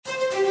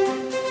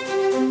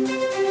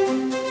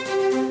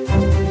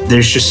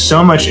There's just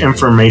so much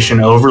information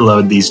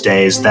overload these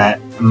days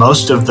that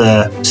most of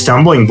the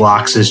stumbling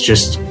blocks is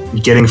just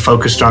getting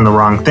focused on the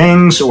wrong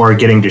things or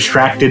getting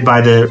distracted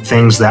by the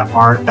things that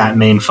aren't that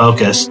main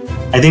focus.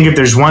 I think if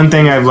there's one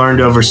thing I've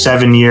learned over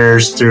 7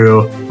 years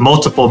through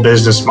multiple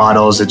business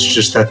models, it's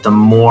just that the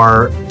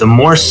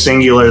more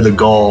singular the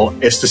goal,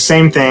 it's the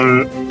same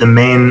thing, the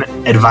main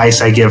advice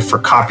I give for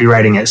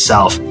copywriting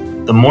itself.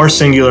 The more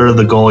singular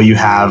the goal you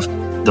have,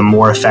 the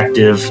more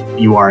effective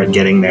you are at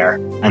getting there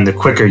and the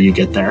quicker you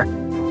get there.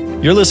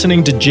 You're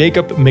listening to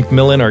Jacob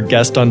McMillan, our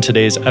guest on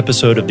today's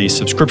episode of the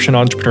Subscription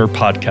Entrepreneur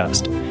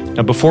Podcast.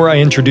 Now, before I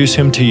introduce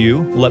him to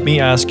you, let me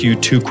ask you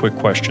 2 quick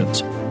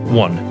questions.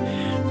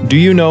 1, do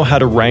you know how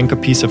to rank a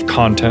piece of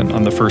content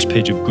on the first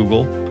page of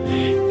Google?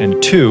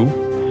 And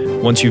 2,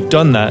 once you've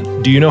done that,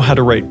 do you know how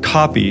to write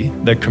copy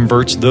that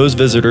converts those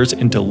visitors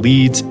into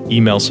leads,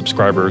 email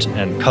subscribers,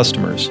 and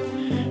customers?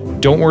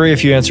 Don't worry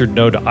if you answered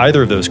no to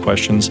either of those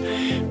questions.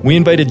 We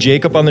invited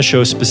Jacob on the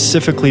show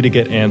specifically to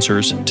get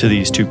answers to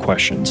these 2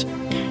 questions.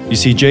 You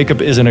see,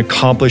 Jacob is an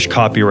accomplished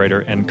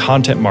copywriter and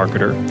content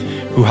marketer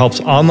who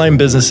helps online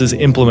businesses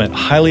implement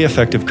highly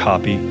effective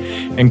copy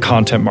and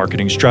content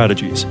marketing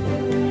strategies.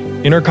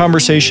 In our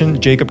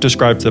conversation, Jacob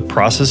describes the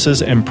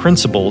processes and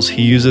principles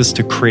he uses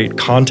to create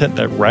content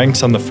that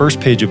ranks on the first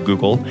page of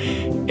Google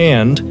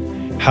and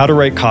how to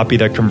write copy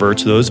that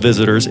converts those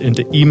visitors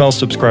into email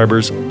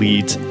subscribers,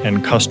 leads,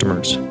 and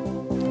customers.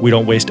 We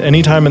don't waste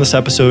any time in this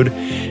episode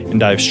and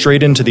dive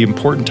straight into the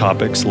important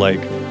topics like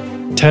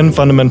 10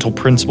 fundamental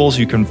principles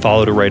you can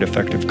follow to write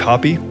effective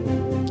copy,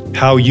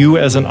 how you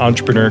as an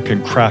entrepreneur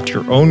can craft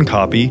your own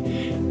copy,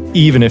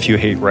 even if you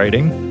hate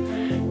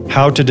writing,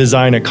 how to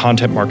design a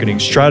content marketing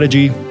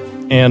strategy,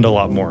 and a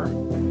lot more.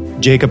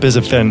 Jacob is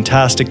a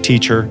fantastic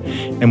teacher,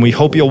 and we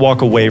hope you'll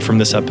walk away from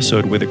this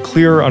episode with a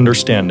clearer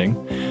understanding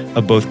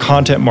of both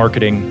content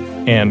marketing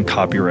and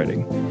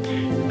copywriting.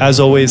 As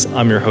always,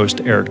 I'm your host,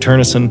 Eric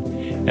Turnison,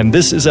 and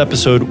this is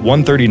episode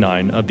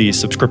 139 of the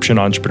Subscription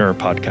Entrepreneur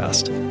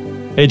Podcast.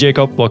 Hey,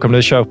 Jacob, welcome to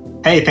the show.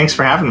 Hey, thanks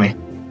for having me.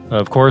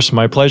 Of course,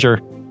 my pleasure.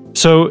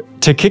 So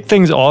to kick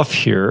things off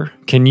here,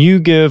 can you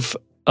give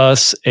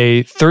us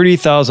a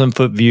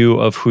 30,000-foot view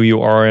of who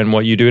you are and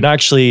what you do? And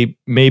actually,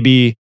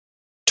 maybe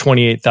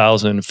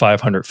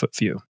 28,500-foot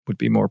view would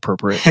be more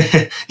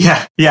appropriate.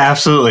 Yeah,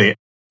 absolutely.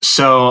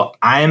 So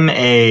I'm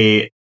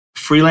a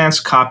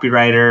freelance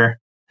copywriter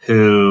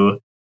who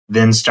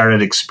then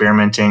started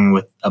experimenting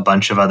with a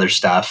bunch of other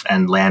stuff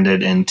and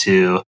landed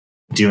into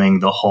doing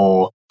the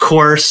whole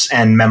course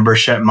and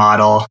membership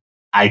model.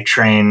 I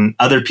train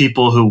other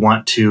people who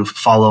want to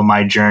follow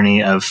my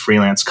journey of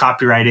freelance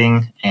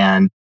copywriting,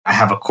 and I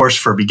have a course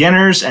for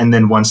beginners. And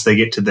then once they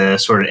get to the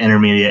sort of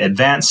intermediate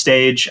advanced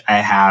stage, I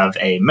have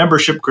a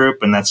membership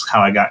group, and that's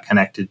how I got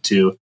connected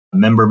to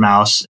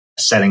MemberMouse,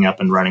 setting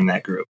up and running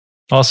that group.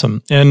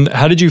 Awesome. And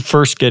how did you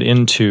first get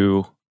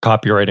into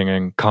copywriting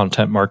and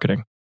content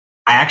marketing?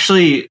 I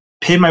actually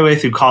paid my way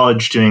through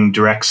college doing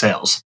direct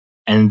sales.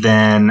 And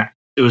then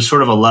it was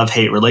sort of a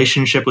love-hate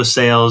relationship with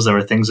sales. There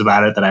were things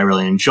about it that I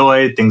really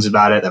enjoyed, things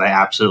about it that I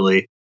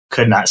absolutely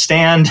could not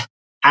stand.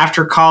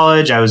 After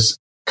college, I was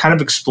kind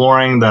of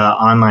exploring the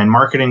online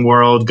marketing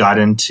world, got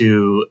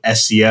into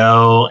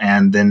SEO,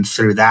 and then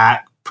through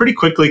that, pretty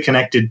quickly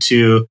connected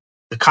to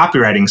the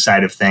copywriting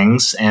side of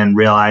things and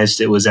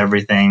realized it was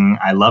everything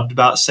I loved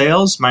about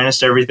sales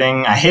minus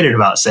everything I hated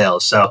about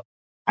sales. So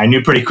I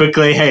knew pretty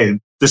quickly, hey,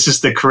 this is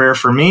the career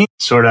for me.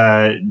 Sort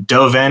of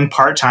dove in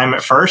part-time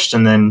at first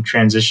and then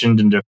transitioned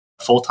into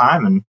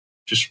full-time and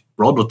just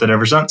rolled with it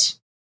ever since.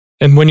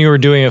 And when you were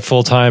doing it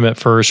full-time at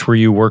first, were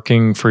you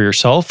working for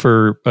yourself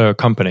or a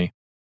company?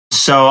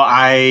 So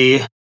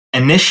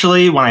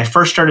initially, when I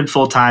first started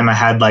full-time, I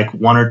had like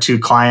 1 or 2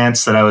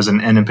 clients that I was an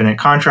independent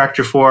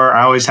contractor for.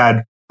 I always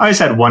had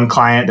one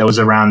client that was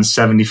around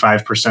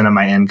 75% of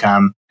my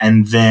income.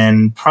 And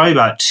then probably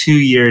about 2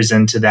 years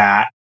into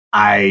that,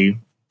 I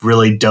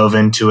really dove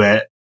into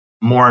it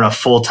more in a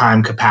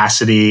full-time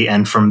capacity.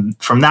 And from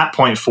that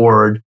point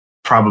forward,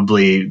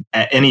 probably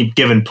at any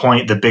given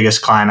point, the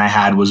biggest client I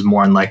had was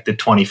more in like the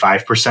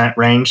 25%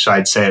 range. So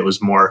I'd say it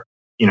was more,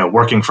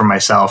 working for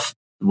myself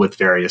with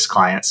various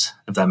clients,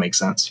 if that makes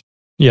sense.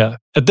 Yeah.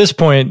 At this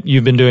point,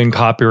 you've been doing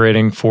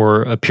copywriting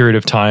for a period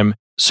of time.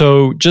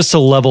 So just to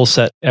level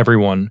set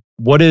everyone,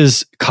 what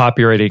is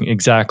copywriting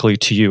exactly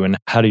to you and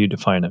how do you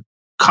define it?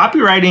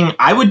 Copywriting,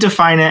 I would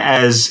define it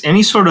as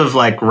any sort of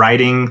like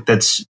writing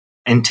that's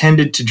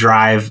intended to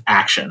drive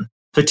action,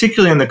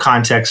 particularly in the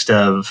context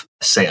of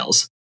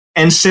sales.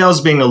 And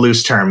sales being a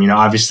loose term,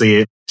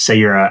 obviously, say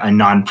you're a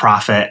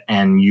nonprofit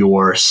and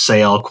your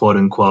sale, quote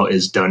unquote,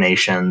 is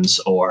donations,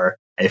 or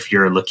if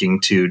you're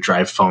looking to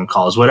drive phone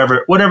calls,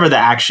 whatever the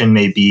action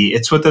may be,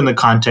 it's within the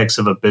context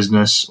of a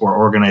business or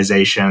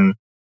organization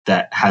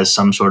that has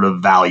some sort of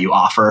value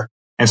offer.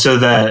 And so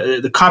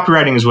the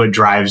copywriting is what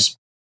drives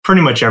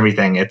pretty much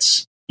everything.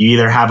 It's you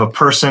either have a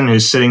person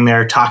who's sitting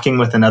there talking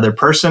with another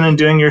person and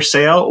doing your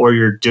sale, or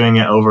you're doing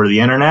it over the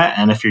internet.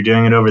 And if you're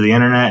doing it over the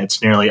internet,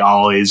 it's nearly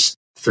always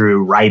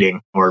through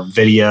writing or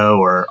video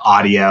or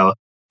audio.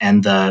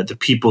 And the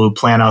people who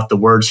plan out the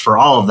words for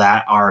all of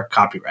that are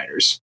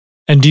copywriters.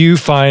 And do you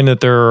find that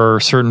there are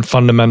certain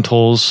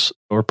fundamentals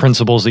or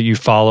principles that you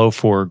follow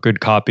for good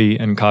copy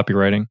and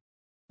copywriting?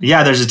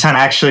 Yeah, there's a ton. I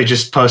actually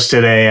just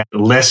posted a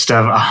list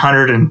of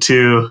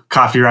 102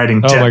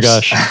 copywriting tips. Oh my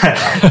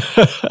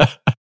gosh.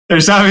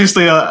 There's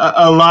obviously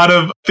a lot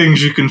of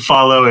things you can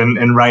follow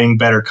in writing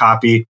better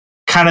copy.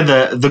 Kind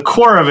of the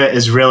core of it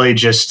is really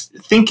just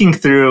thinking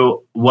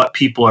through what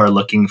people are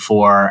looking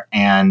for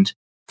and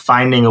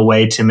finding a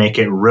way to make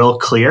it real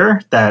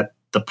clear that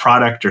the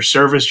product or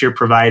service you're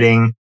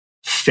providing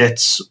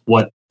fits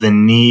what the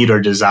need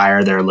or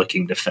desire they're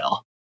looking to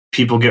fill.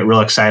 People get real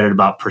excited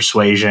about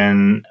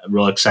persuasion,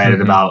 real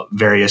excited about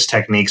various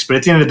techniques. But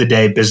at the end of the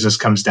day, business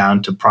comes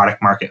down to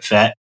product market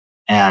fit.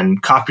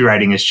 And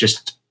copywriting is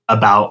just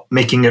about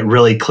making it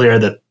really clear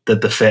that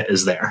the fit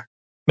is there.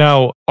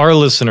 Now, our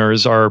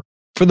listeners are,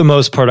 for the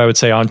most part, I would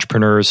say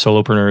entrepreneurs,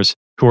 solopreneurs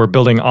who are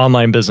building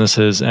online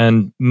businesses.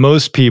 And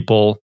most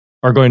people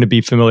are going to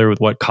be familiar with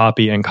what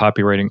copy and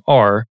copywriting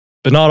are,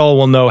 but not all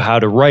will know how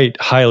to write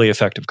highly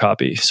effective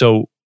copy.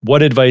 So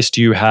what advice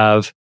do you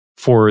have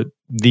for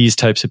these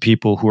types of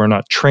people who are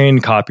not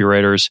trained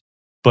copywriters,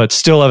 but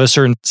still have a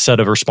certain set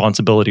of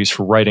responsibilities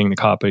for writing the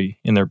copy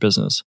in their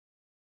business?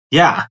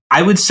 Yeah,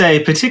 I would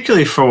say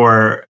particularly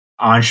for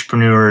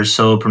entrepreneurs,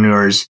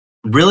 solopreneurs,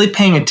 really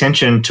paying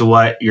attention to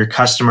what your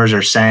customers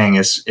are saying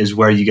is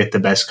where you get the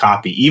best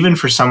copy. Even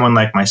for someone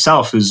like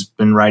myself who's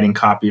been writing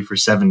copy for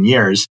 7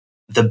 years,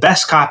 the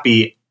best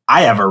copy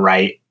I ever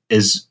write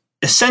is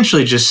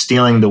essentially just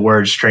stealing the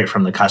words straight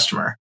from the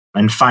customer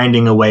and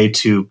finding a way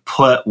to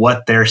put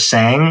what they're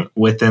saying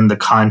within the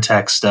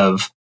context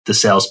of the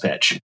sales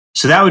pitch.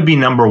 So that would be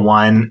number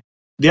one.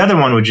 The other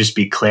one would just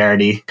be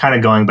clarity, kind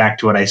of going back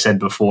to what I said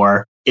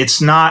before.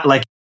 It's not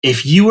like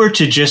if you were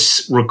to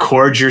just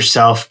record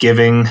yourself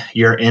giving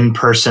your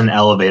in-person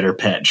elevator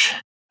pitch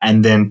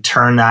and then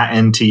turn that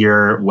into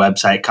your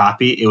website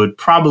copy, it would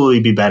probably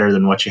be better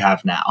than what you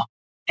have now.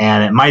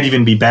 And it might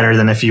even be better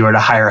than if you were to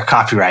hire a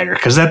copywriter.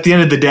 Because at the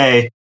end of the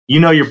day, you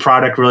know your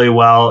product really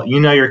well. You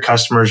know your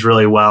customers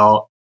really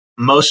well.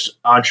 Most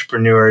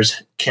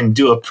entrepreneurs can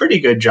do a pretty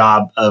good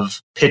job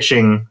of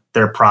pitching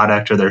their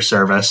product or their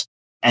service.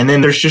 And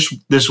then there's just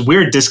this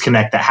weird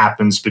disconnect that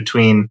happens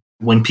between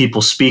when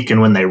people speak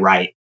and when they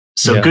write.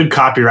 So good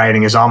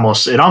copywriting is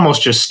almost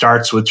just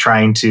starts with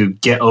trying to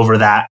get over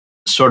that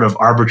sort of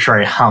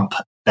arbitrary hump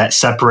that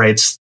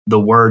separates the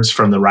words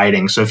from the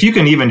writing. So if you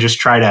can even just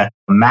try to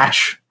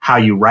match how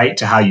you write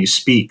to how you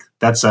speak,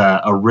 that's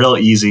a real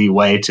easy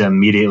way to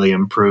immediately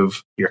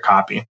improve your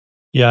copy.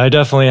 Yeah, I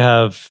definitely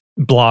have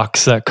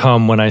blocks that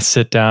come when I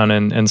sit down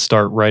and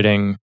start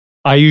writing.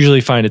 I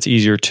usually find it's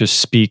easier to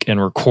speak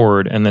and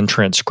record and then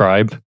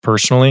transcribe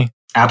personally.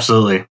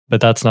 Absolutely.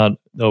 But that's not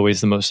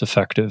always the most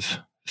effective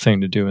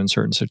thing to do in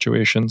certain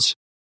situations.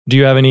 Do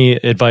you have any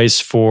advice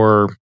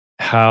for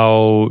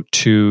how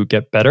to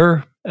get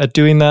better at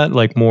doing that,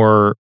 like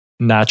more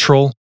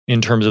natural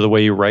in terms of the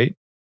way you write?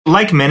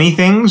 Like many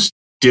things,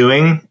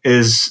 doing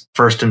is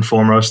first and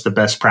foremost the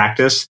best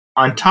practice.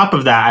 On top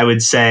of that, I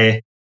would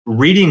say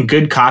reading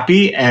good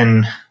copy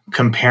and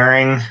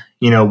comparing,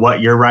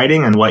 what you're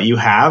writing and what you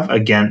have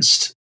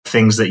against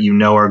things that you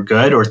know are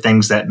good or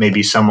things that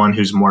maybe someone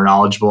who's more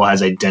knowledgeable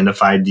has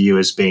identified to you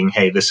as being,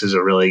 hey, this is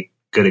a really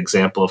good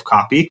example of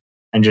copy,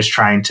 and just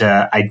trying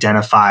to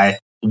identify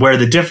where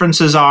the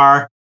differences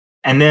are.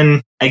 And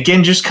then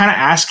again, just kind of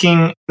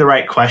asking the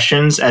right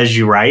questions as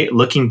you write,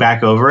 looking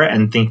back over it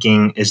and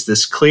thinking, is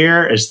this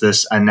clear? Is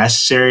this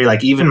unnecessary?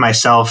 Like even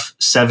myself,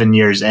 7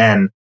 years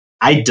in,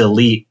 I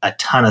delete a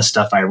ton of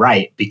stuff I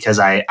write because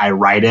I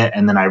write it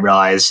and then I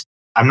realize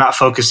I'm not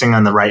focusing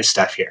on the right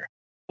stuff here,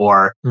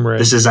 or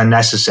this is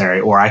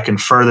unnecessary, or I can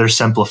further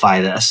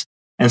simplify this.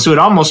 And so it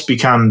almost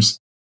becomes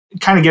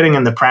kind of getting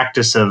in the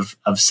practice of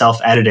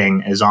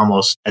self-editing is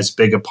almost as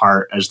big a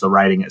part as the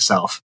writing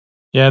itself.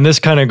 Yeah, and this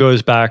kind of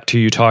goes back to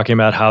you talking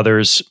about how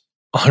there's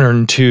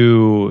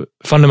 102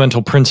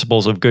 fundamental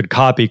principles of good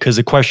copy, because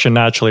the question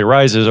naturally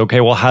arises,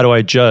 okay, well, how do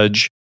I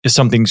judge if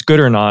something's good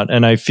or not?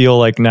 And I feel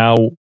like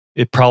now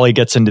it probably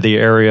gets into the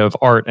area of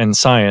art and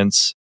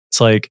science. It's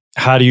like,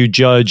 how do you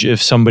judge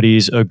if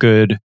somebody's a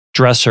good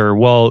dresser?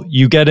 Well,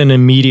 you get an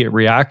immediate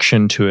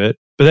reaction to it,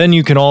 but then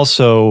you can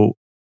also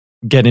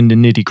get into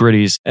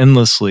nitty-gritties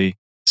endlessly.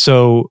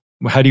 So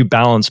how do you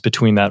balance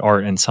between that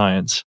art and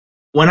science?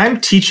 When I'm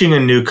teaching a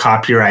new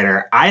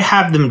copywriter, I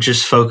have them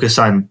just focus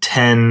on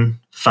 10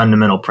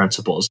 fundamental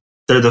principles.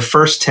 They're the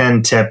first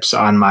 10 tips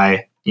on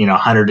my,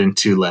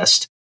 102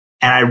 list.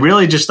 And I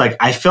really just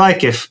I feel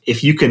like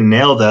if you can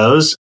nail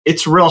those,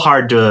 it's real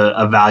hard to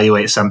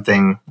evaluate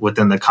something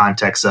within the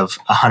context of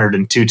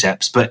 102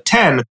 tips. But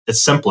 10,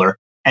 it's simpler.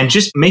 And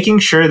just making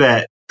sure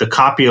that the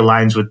copy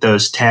aligns with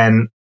those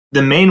 10.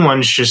 The main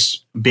ones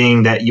just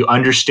being that you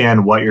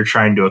understand what you're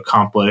trying to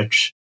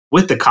accomplish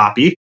with the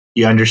copy.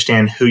 You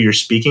understand who you're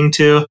speaking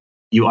to.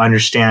 You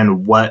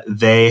understand what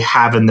they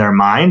have in their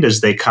mind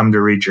as they come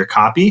to read your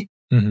copy.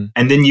 Mm-hmm.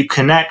 And then you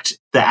connect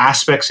the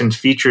aspects and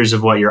features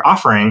of what you're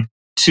offering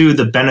to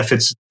the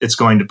benefits it's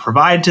going to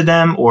provide to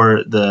them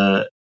or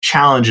the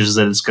challenges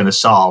that it's going to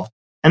solve.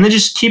 And then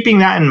just keeping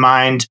that in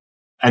mind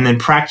and then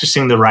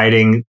practicing the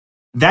writing,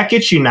 that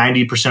gets you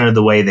 90% of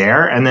the way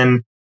there. And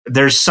then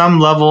there's some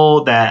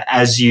level that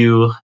as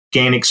you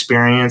gain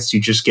experience,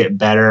 you just get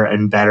better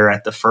and better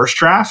at the first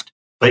draft.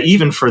 But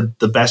even for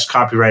the best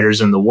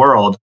copywriters in the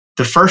world,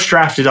 the first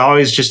draft is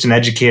always just an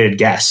educated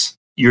guess.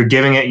 You're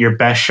giving it your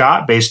best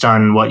shot based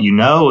on what you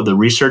know, the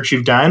research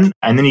you've done,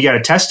 and then you got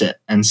to test it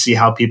and see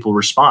how people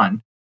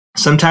respond.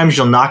 Sometimes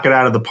you'll knock it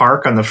out of the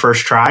park on the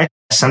first try.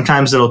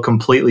 Sometimes it'll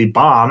completely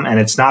bomb, and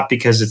it's not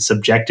because it's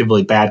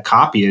subjectively bad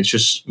copy. It's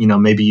just,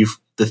 maybe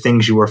the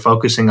things you were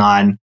focusing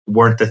on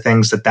weren't the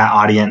things that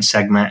audience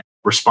segment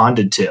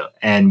responded to,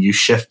 and you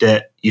shift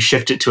it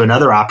to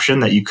another option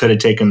that you could have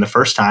taken the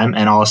first time,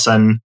 and all of a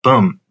sudden,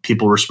 boom,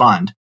 people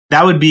respond.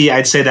 That would be,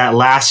 I'd say the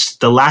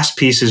last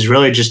piece is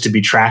really just to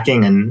be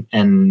tracking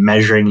and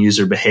measuring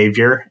user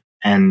behavior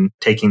and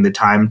taking the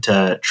time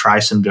to try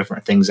some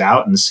different things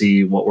out and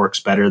see what works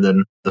better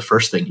than the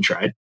first thing you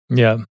tried.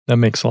 Yeah, that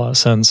makes a lot of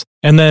sense.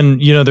 And then,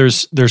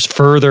 there's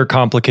further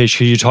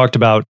complication. You talked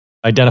about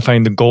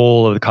identifying the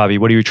goal of the copy.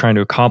 What are you trying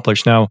to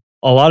accomplish? Now,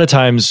 a lot of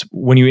times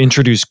when you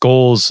introduce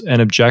goals and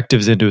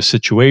objectives into a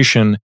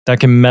situation, that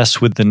can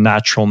mess with the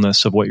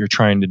naturalness of what you're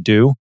trying to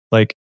do.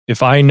 Like,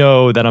 if I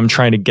know that I'm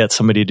trying to get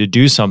somebody to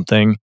do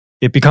something,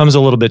 it becomes a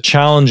little bit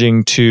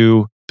challenging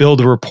to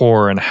build a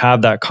rapport and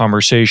have that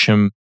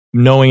conversation,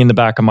 knowing in the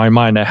back of my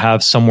mind I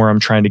have somewhere I'm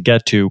trying to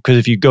get to. Because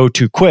if you go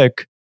too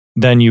quick,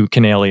 then you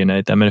can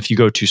alienate them. And if you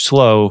go too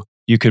slow,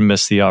 you can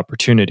miss the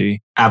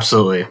opportunity.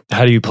 Absolutely.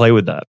 How do you play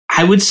with that?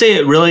 I would say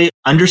it really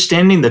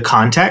understanding the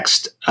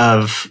context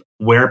of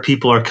where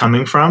people are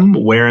coming from,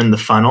 where in the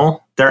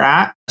funnel they're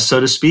at, so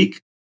to speak.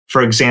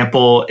 For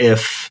example,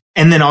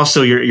 and then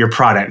also your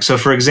product. So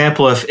for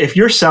example, if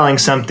you're selling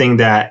something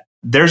that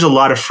there's a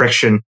lot of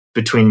friction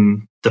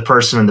between the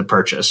person and the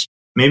purchase,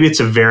 maybe it's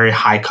a very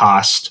high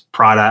cost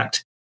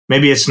product.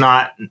 Maybe it's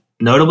not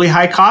notably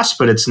high cost,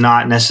 but it's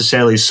not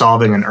necessarily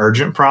solving an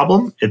urgent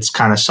problem. It's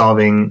kind of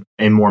solving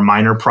a more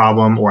minor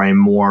problem or a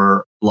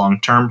more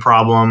long-term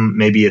problem.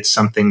 Maybe it's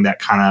something that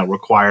kind of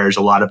requires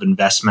a lot of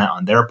investment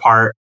on their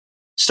part,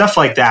 stuff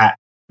like that.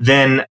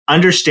 Then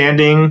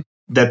understanding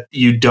that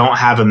you don't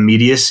have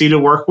immediacy to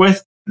work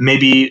with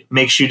maybe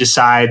makes you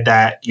decide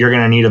that you're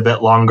going to need a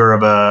bit longer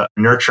of a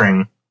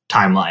nurturing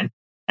timeline.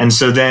 And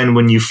so then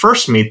when you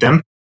first meet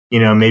them,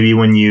 maybe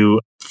when you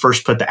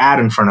first put the ad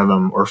in front of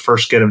them or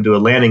first get them to a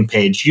landing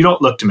page, you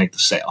don't look to make the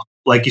sale.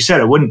 Like you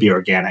said, it wouldn't be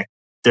organic.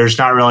 There's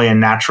not really a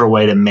natural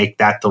way to make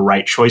that the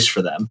right choice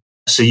for them.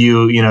 So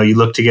you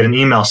look to get an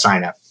email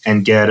sign up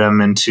and get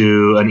them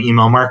into an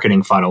email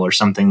marketing funnel or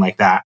something like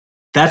that.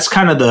 That's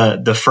kind of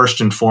the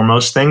first and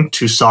foremost thing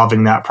to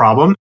solving that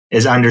problem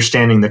is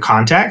understanding the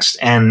context.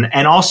 And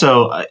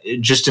also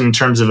just in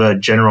terms of a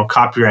general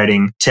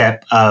copywriting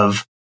tip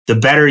of the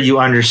better you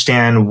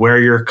understand where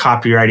your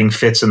copywriting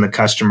fits in the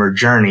customer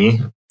journey,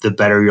 the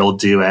better you'll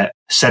do at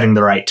setting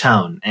the right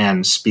tone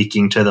and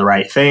speaking to the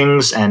right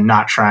things and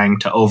not trying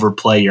to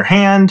overplay your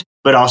hand,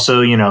 but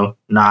also,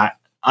 not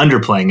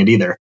underplaying it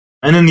either.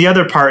 And then the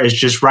other part is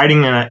just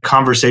writing in a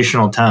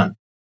conversational tone.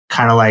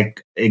 Kind of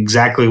like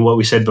exactly what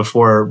we said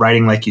before,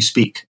 writing like you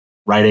speak,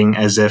 writing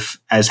as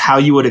how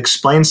you would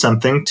explain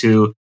something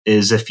to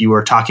is if you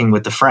were talking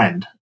with a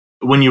friend.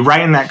 When you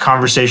write in that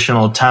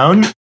conversational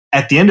tone,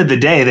 at the end of the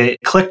day, they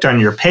clicked on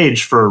your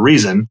page for a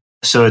reason.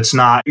 So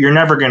you're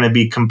never going to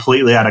be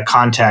completely out of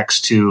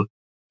context to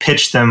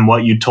pitch them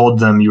what you told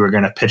them you were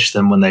going to pitch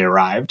them when they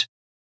arrived.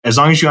 As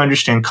long as you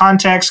understand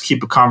context,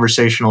 keep a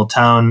conversational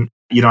tone,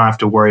 you don't have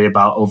to worry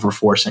about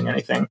overforcing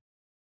anything.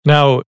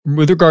 Now,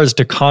 with regards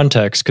to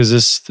context, because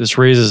this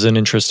raises an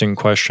interesting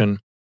question,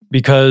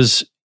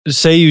 because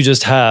say you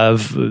just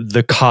have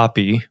the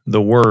copy,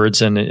 the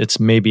words, and it's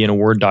maybe in a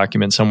Word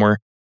document somewhere.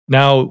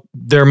 Now,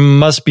 there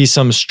must be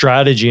some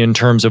strategy in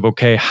terms of,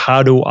 okay,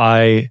 how do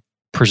I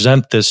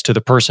present this to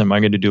the person? Am I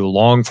going to do a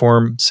long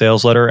form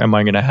sales letter? Am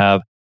I going to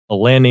have a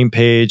landing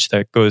page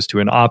that goes to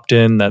an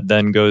opt-in that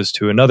then goes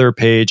to another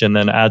page and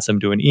then adds them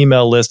to an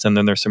email list? And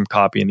then there's some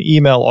copy in the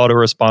email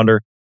autoresponder.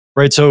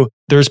 Right. So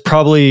there's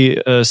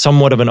probably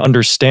somewhat of an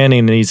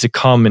understanding that needs to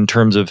come in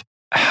terms of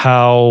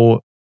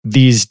how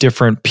these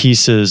different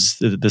pieces,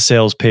 the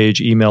sales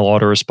page, email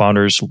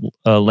autoresponders,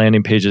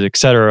 landing pages, et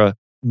cetera,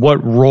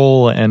 what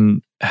role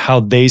and how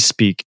they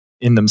speak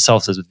in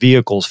themselves as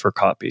vehicles for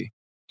copy.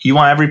 You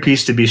want every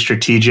piece to be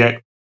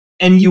strategic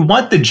and you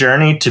want the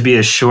journey to be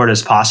as short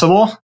as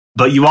possible,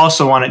 but you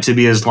also want it to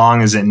be as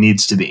long as it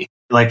needs to be.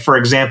 Like, for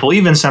example,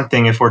 even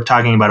something if we're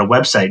talking about a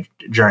website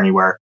journey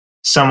where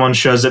someone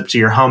shows up to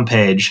your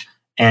homepage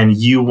and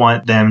you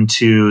want them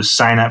to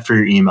sign up for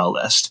your email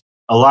list.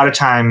 A lot of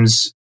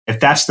times, if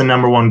that's the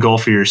number one goal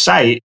for your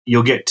site,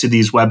 you'll get to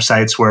these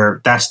websites where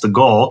that's the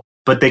goal,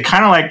 but they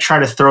kind of like try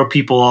to throw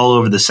people all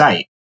over the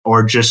site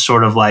or just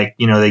sort of like,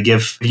 they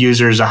give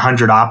users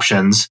 100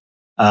 options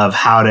of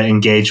how to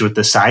engage with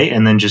the site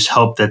and then just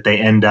hope that they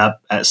end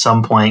up at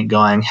some point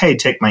going, hey,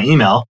 take my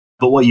email.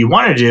 But what you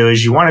want to do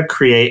is you want to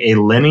create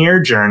a linear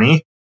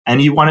journey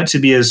and you want it to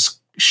be as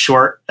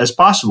short as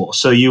possible.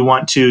 So you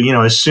want to,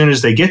 as soon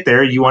as they get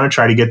there, you want to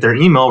try to get their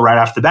email right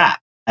off the bat.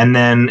 And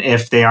then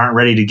if they aren't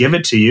ready to give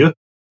it to you,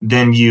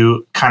 then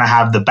you kind of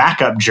have the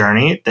backup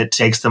journey that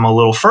takes them a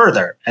little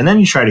further. And then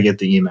you try to get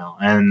the email.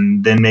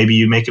 And then maybe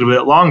you make it a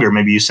bit longer.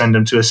 Maybe you send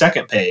them to a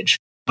second page,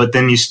 but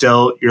then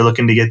you're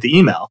looking to get the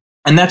email.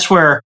 And that's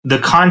where the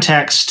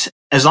context,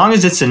 as long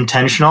as it's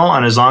intentional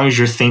and as long as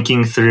you're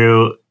thinking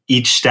through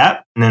each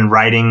step and then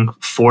writing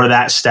for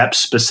that step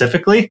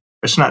specifically,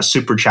 it's not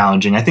super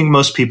challenging. I think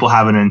most people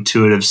have an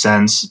intuitive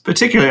sense,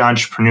 particularly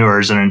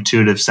entrepreneurs, an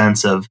intuitive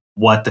sense of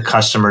what the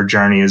customer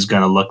journey is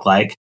going to look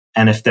like.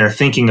 And if they're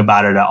thinking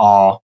about it at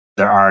all,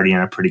 they're already in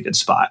a pretty good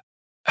spot.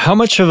 How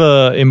much of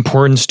a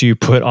importance do you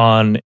put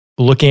on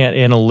looking at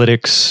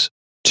analytics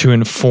to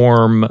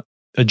inform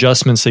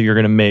adjustments that you're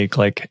going to make?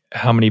 Like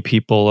how many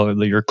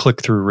people, your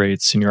click-through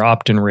rates and your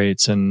opt-in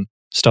rates and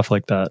stuff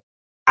like that?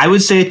 I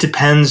would say it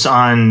depends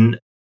on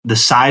the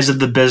size of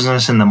the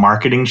business and the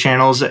marketing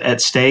channels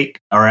at stake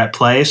or at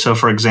play. So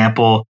for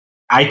example,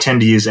 I tend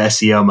to use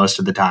SEO most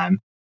of the time.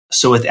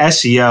 So with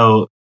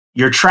SEO,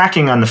 your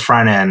tracking on the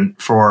front end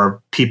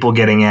for people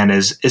getting in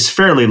is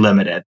fairly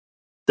limited.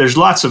 There's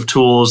lots of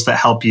tools that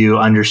help you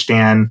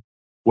understand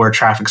where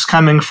traffic's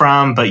coming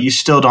from, but you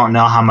still don't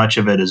know how much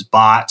of it is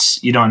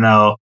bots. You don't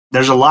know.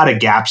 There's a lot of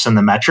gaps in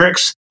the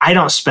metrics. I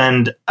don't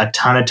spend a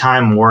ton of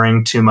time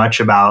worrying too much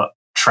about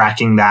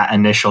tracking that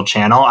initial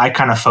channel. I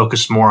kind of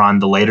focus more on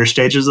the later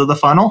stages of the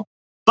funnel.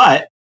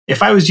 But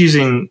if I was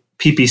using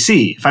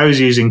PPC, if I was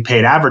using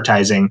paid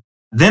advertising,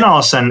 then all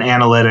of a sudden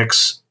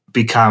analytics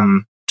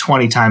become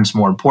 20 times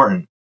more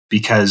important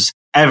because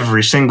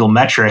every single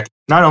metric,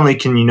 not only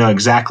can you know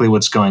exactly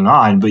what's going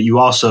on, but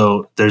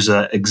there's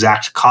an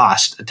exact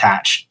cost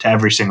attached to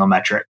every single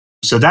metric.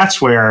 So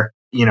that's where,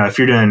 if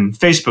you're doing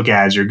Facebook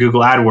ads or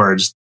Google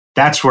AdWords,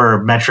 that's where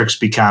metrics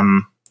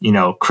become,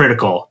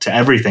 critical to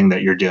everything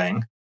that you're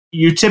doing.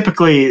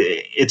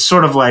 It's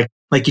sort of like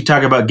you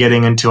talk about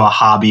getting into a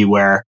hobby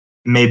where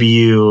maybe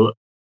you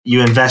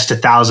invest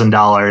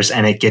 $1,000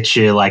 and it gets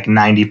you like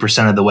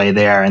 90% of the way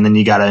there. And then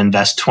you got to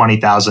invest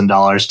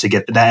 $20,000 to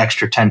get that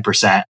extra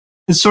 10%.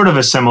 It's sort of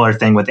a similar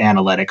thing with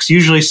analytics.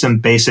 Usually some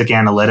basic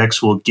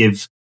analytics will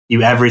give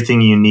you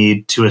everything you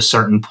need to a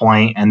certain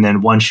point. And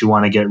then once you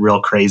want to get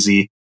real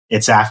crazy,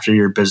 it's after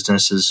your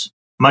business is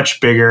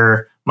much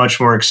bigger, much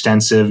more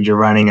extensive. You're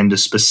running into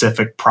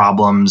specific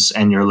problems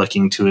and you're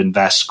looking to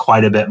invest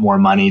quite a bit more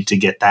money to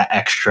get that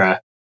extra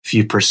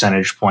few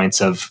percentage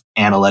points of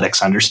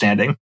analytics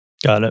understanding.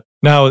 Got it.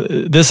 Now,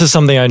 this is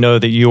something I know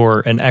that you're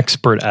an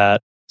expert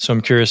at, so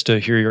I'm curious to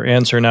hear your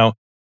answer. Now,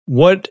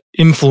 what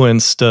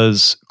influence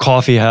does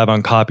coffee have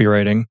on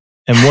copywriting?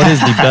 And what is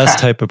the best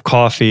type of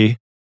coffee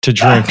to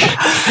drink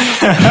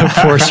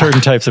for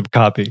certain types of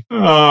copy?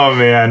 Oh,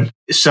 man.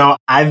 So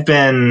I've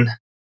been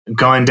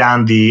going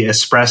down the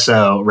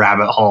espresso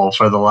rabbit hole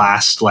for the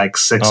last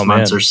 6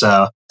 months or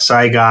so. So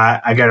I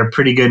got a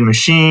pretty good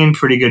machine,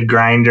 pretty good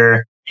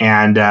grinder,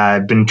 and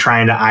I've been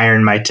trying to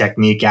iron my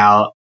technique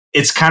out.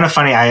 It's kind of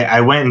funny.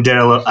 I went and did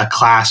a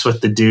class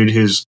with the dude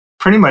who's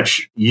pretty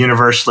much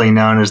universally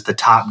known as the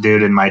top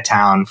dude in my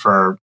town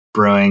for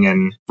brewing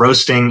and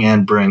roasting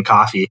and brewing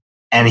coffee.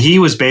 And he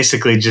was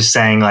basically just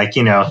saying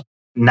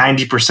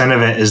 90%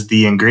 of it is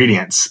the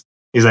ingredients.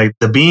 He's like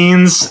the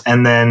beans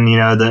and then,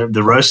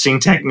 the roasting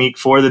technique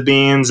for the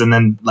beans. And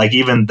then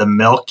even the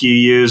milk you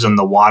use and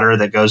the water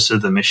that goes through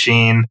the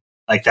machine,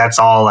 that's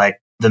all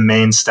the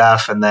main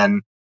stuff. And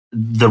then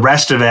the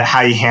rest of it,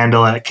 how you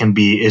handle it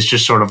is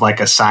just sort of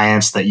like a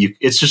science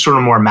it's just sort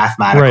of more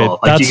mathematical.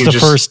 Right. That's the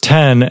first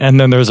 10, and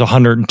then there's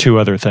 102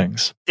 other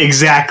things.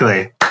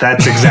 Exactly.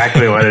 That's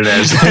exactly what it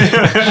is.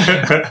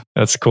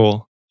 That's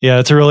cool. Yeah,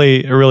 it's a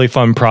really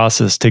fun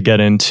process to get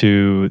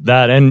into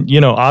that. And,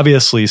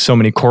 obviously so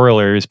many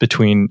corollaries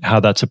between how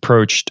that's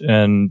approached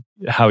and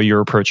how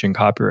you're approaching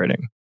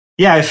copywriting.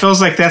 Yeah, it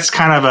feels like that's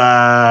kind of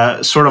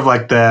a sort of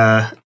like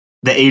the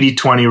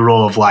 80-20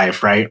 rule of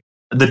life, right?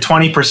 The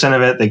 20%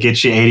 of it that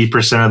gets you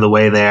 80% of the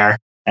way there.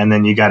 And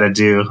then you got to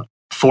do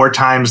 4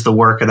 times the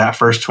work of that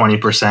first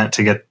 20%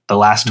 to get the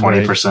last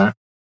 20%. Right.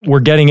 We're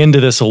getting into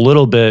this a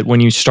little bit when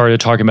you started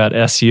talking about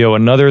SEO.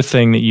 Another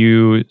thing that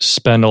you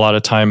spend a lot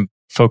of time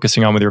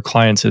focusing on with your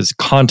clients is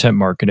content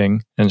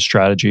marketing and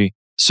strategy.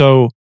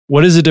 So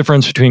what is the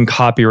difference between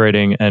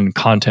copywriting and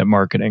content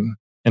marketing?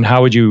 And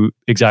how would you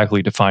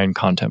exactly define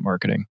content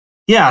marketing?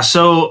 Yeah,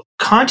 so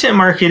content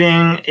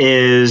marketing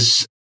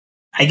is,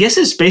 I guess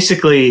it's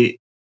basically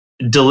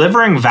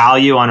delivering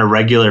value on a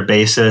regular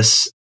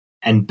basis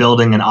and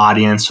building an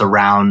audience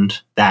around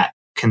that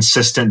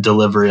consistent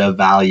delivery of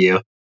value.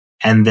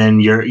 And then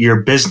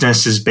your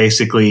business is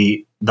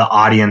basically the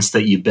audience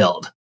that you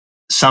build.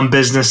 Some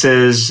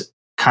businesses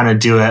kind of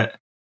do it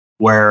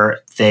where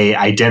they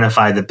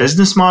identify the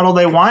business model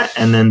they want,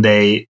 and then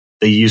they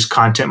use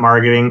content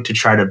marketing to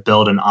try to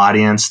build an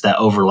audience that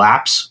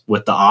overlaps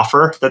with the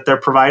offer that they're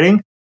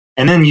providing.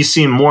 And then you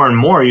see more and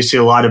more, you see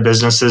a lot of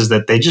businesses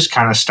that they just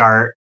kind of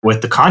start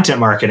with the content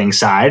marketing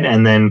side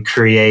and then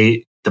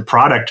create the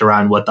product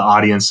around what the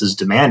audience is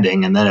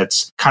demanding. And then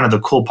it's kind of the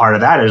cool part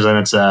of that is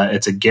that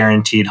it's a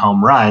guaranteed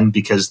home run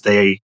because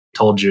they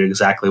told you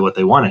exactly what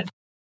they wanted.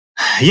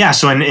 Yeah.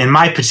 So in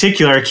my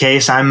particular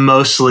case,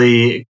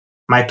 my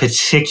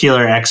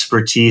particular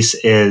expertise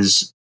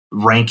is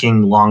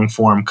ranking long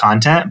form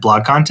content,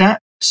 blog content.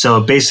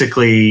 So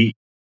basically,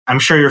 I'm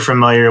sure you're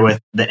familiar with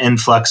the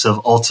influx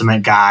of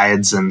ultimate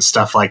guides and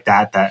stuff like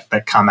that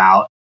come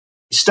out.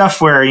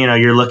 Stuff where,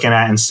 you're looking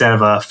at, instead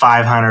of a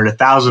 500,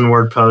 1,000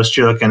 word post,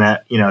 you're looking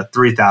at,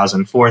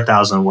 3,000,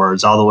 4,000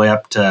 words, all the way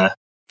up to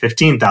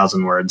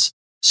 15,000 words.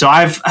 So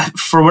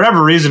for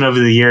whatever reason over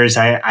the years,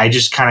 I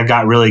just kind of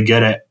got really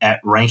good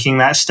at ranking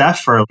that stuff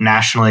for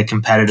nationally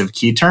competitive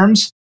key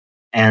terms.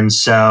 And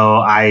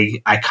so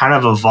I kind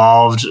of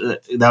evolved.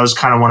 That was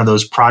kind of one of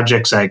those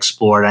projects I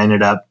explored.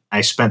 I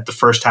spent the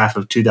first half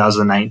of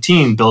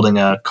 2019 building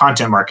a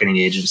content marketing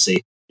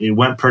agency. It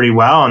went pretty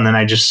well. And then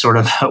I just sort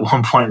of at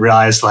one point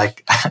realized I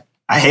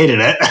hated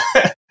it.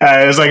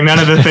 It was like none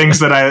of the things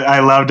that I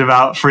loved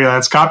about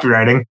freelance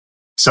copywriting.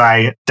 So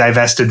I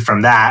divested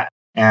from that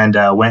and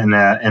went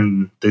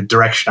in the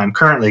direction I'm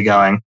currently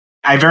going.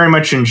 I very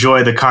much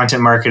enjoy the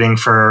content marketing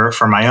for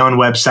my own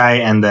website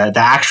and the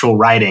actual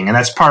writing. And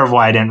that's part of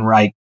why I didn't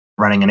write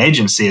running an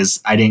agency, is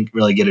I didn't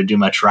really get to do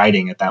much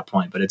writing at that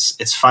point. But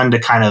it's fun to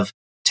kind of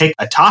take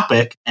a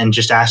topic and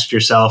just ask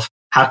yourself,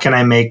 how can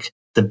I make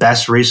the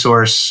best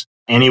resource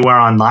anywhere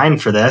online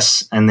for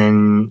this? And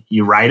then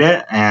you write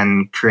it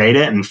and create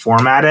it and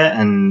format it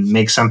and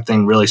make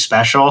something really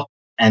special.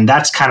 And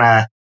that's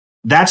the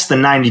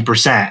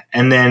 90%.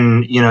 And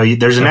then,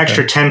 there's an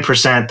extra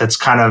 10% that's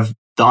kind of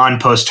the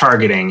on-post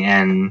targeting.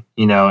 And,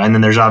 and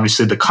then there's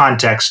obviously the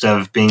context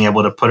of being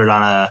able to put it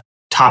on a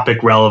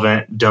topic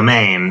relevant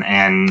domain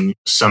and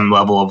some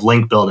level of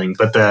link building.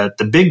 But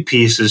the big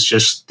piece is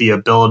just the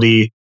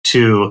ability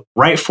to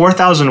write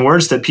 4,000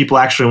 words that people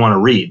actually want to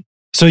read.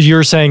 So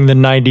you're saying the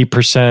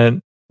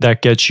 90%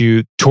 that gets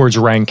you towards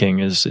ranking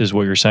is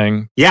what you're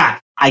saying? Yeah.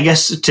 I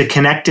guess to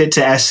connect it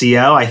to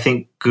SEO, I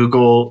think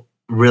Google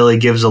really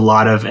gives a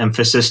lot of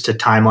emphasis to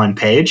time on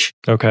page.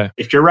 Okay.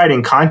 If you're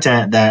writing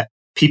content that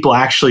people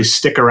actually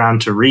stick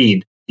around to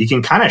read, you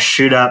can kind of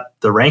shoot up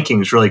the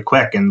rankings really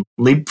quick and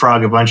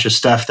leapfrog a bunch of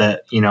stuff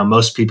that,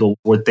 most people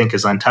would think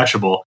is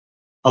untouchable.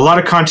 A lot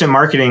of content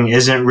marketing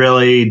isn't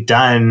really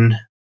done,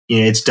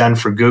 it's done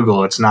for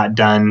Google. It's not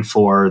done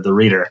for the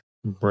reader.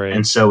 Right.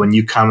 And so when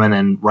you come in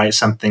and write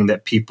something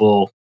that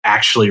people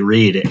actually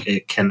read,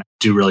 it can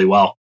do really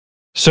well.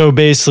 So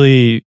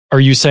basically,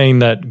 are you saying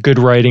that good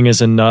writing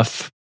is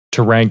enough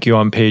to rank you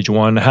on page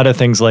one? How do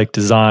things like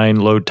design,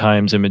 load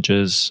times,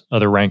 images,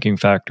 other ranking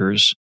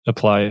factors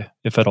apply,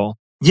 if at all?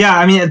 Yeah,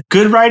 I mean,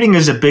 good writing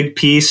is a big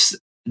piece.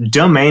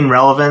 Domain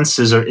relevance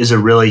is a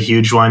really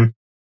huge one.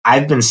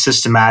 I've been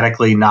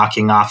systematically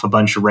knocking off a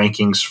bunch of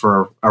rankings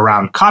for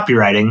around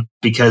copywriting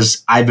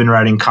because I've been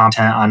writing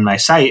content on my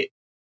site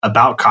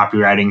about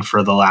copywriting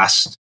for the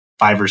last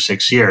 5 or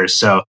 6 years.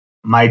 So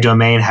my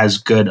domain has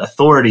good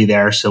authority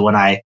there. So when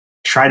I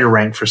try to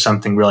rank for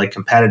something really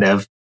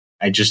competitive,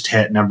 I just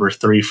hit number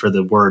 3 for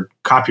the word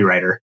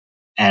copywriter.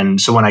 And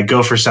so when I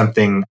go for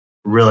something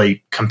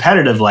really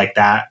competitive like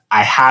that,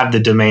 I have the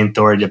domain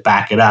authority to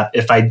back it up.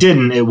 If I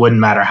didn't, it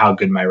wouldn't matter how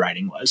good my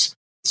writing was.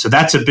 So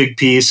that's a big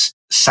piece.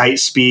 Site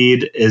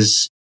speed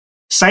is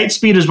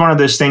one of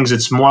those things.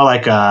 It's more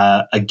like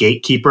a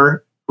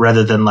gatekeeper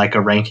rather than like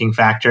a ranking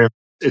factor.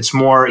 It's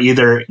more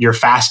either you're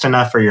fast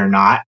enough or you're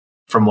not,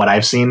 from what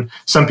I've seen.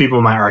 Some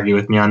people might argue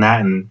with me on that,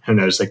 and who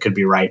knows, they could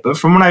be right. But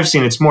from what I've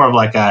seen, it's more of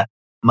like a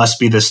must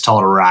be this tall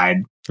to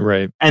ride.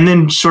 Right. And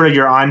then sort of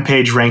your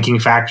on-page ranking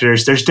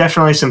factors, there's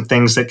definitely some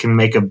things that can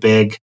make a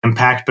big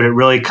impact, but it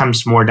really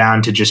comes more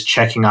down to just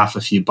checking off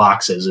a few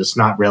boxes. It's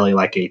not really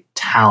like a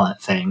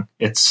talent thing.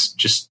 It's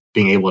just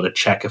being able to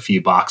check a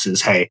few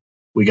boxes. Hey,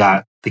 we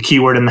got the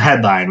keyword in the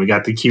headline. We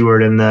got the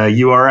keyword in the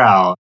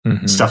URL,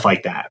 stuff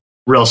like that.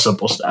 Real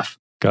simple stuff.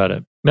 Got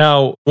it.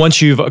 Now,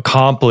 once you've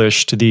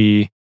accomplished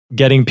the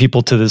getting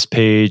people to this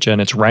page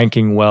and it's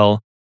ranking well,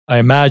 I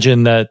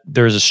imagine that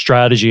there's a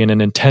strategy and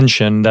an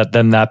intention that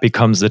then that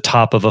becomes the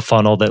top of a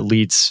funnel that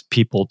leads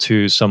people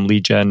to some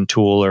lead gen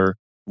tool or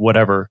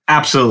whatever.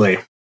 Absolutely.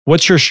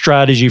 What's your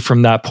strategy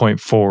from that point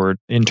forward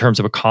in terms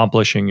of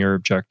accomplishing your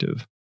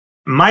objective?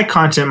 My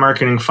content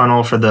marketing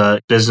funnel for the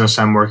business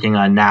I'm working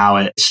on now,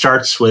 it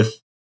starts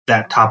with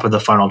that top of the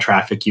funnel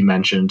traffic you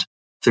mentioned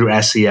through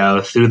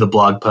SEO, through the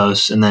blog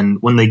posts. And then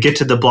when they get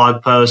to the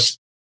blog post,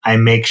 I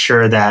make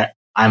sure that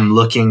I'm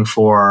looking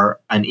for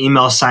an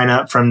email sign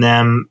up from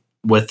them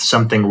with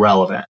something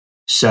relevant.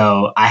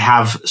 So I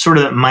have sort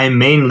of my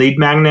main lead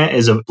magnet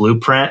is a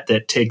blueprint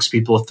that takes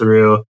people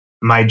through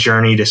my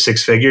journey to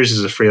 6 figures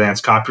as a freelance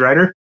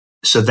copywriter.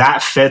 So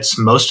that fits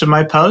most of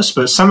my posts,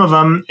 but some of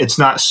them, it's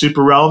not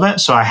super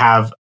relevant. So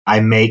I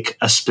make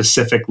a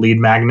specific lead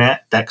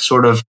magnet that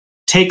sort of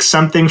takes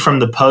something from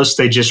the post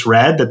they just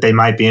read that they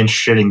might be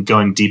interested in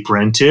going deeper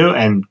into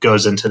and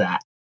goes into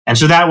that. And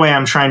so that way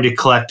I'm trying to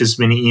collect as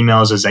many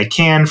emails as I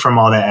can from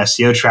all that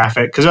SEO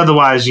traffic. Because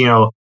otherwise,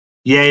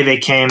 yay, they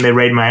came, they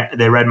read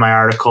my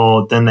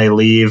article, then they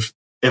leave.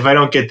 If I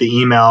don't get the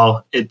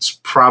email, it's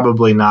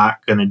probably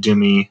not going to do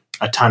me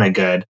a ton of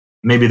good.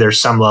 Maybe there's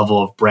some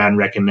level of brand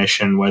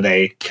recognition where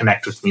they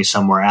connect with me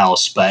somewhere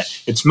else, but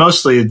it's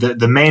mostly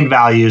the main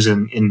values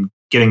in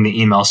getting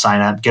the email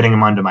sign up, getting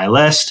them onto my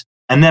list.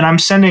 And then I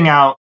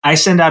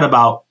send out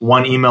about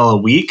one email a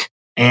week,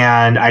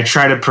 and I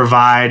try to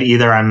provide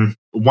either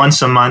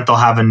once a month I'll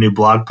have a new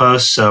blog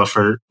post. So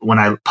for when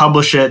I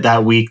publish it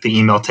that week, the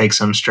email takes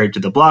them straight to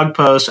the blog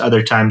post.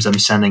 Other times I'm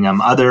sending them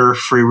other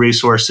free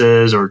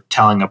resources or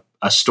telling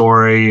a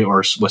story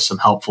or with some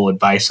helpful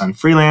advice on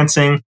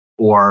freelancing.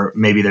 Or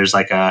maybe there's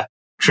like a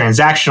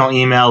transactional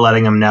email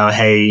letting them know,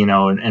 hey,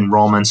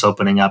 enrollment's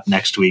opening up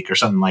next week or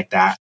something like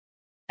that.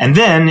 And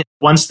then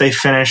once they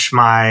finish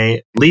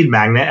my lead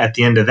magnet, at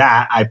the end of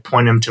that, I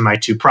point them to my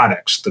two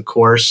products. The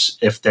course,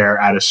 if they're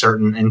at a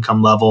certain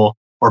income level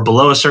or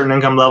below a certain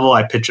income level,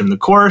 I pitch them the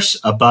course.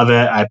 Above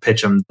it, I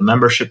pitch them the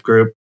membership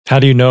group. How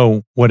do you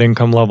know what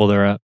income level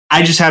they're at?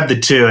 I just have the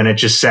two, and it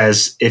just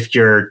says, if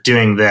you're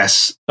doing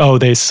this. Oh,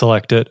 they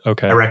select it.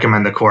 Okay. I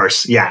recommend the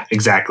course. Yeah,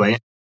 exactly.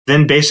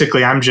 Then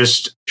basically, I'm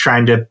just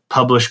trying to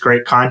publish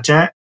great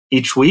content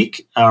each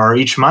week or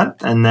each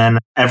month. And then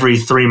every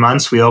 3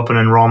 months, we open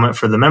enrollment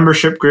for the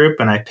membership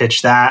group, and I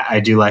pitch that. I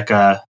do like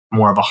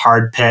more of a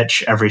hard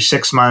pitch every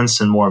 6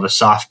 months and more of a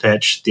soft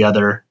pitch the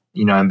other,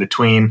 in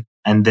between.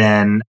 And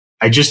then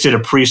I just did a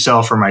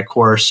pre-sale for my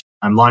course.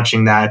 I'm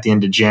launching that at the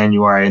end of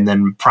January. And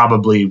then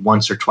probably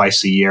once or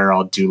twice a year,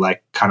 I'll do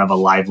like kind of a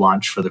live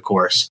launch for the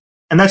course.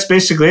 And that's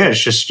basically it.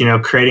 It's just,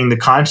 creating the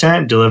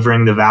content,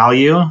 delivering the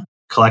value,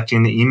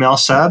 collecting the email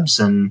subs,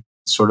 and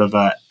sort of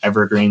a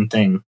evergreen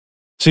thing.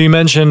 So you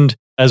mentioned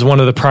as one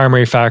of the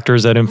primary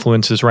factors that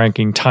influences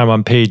ranking time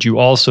on page, you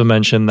also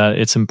mentioned that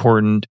it's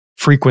important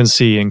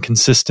frequency and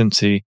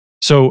consistency.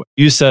 So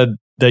you said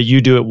that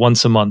you do it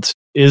once a month.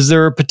 Is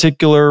there a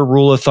particular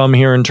rule of thumb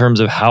here in terms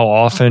of how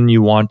often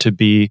you want to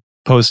be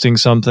posting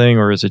something,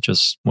 or is it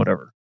just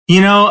whatever?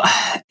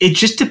 It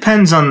just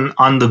depends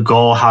on the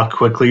goal, how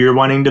quickly you're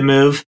wanting to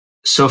move.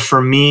 So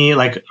for me,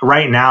 like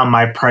right now,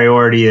 my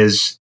priority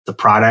is the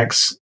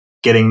products,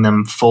 getting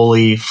them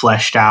fully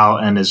fleshed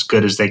out and as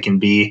good as they can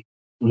be.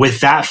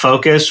 With that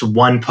focus,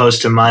 one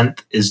post a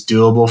month is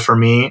doable for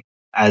me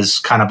as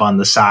kind of on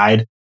the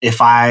side. If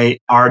I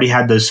already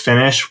had those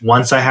finished,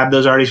 once I have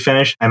those already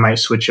finished, I might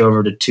switch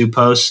over to 2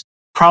 posts.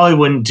 Probably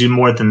wouldn't do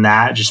more than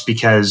that, just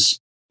because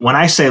when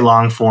I say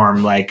long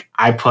form, like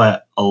I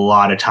put a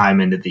lot of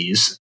time into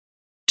these.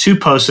 2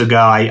 posts ago,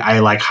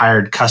 I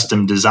hired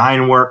custom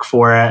design work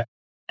for it,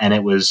 and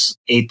it was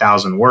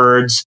 8,000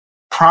 words.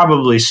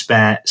 Probably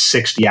spent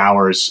 60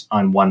 hours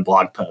on one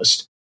blog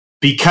post.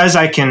 Because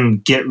I can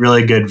get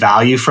really good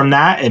value from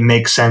that, it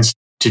makes sense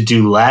to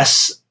do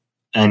less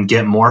and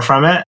get more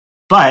from it.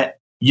 But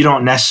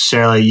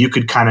you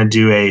could kind of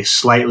do a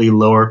slightly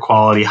lower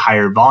quality,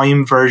 higher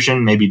volume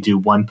version, maybe do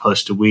 1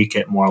 post a week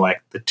at more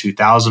like the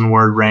 2,000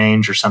 word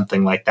range or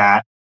something like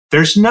that.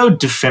 There's no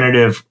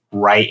definitive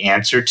right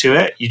answer to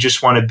it. You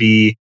just want to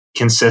be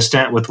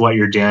consistent with what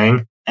you're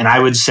doing. And I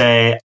would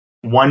say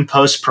 1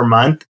 post per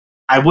month.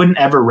 I wouldn't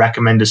ever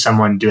recommend to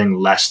someone doing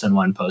less than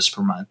 1 post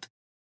per month.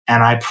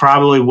 And I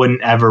probably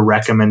wouldn't ever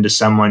recommend to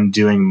someone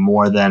doing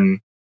more than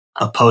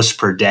a post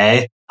per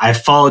day. I've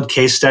followed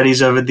case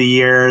studies over the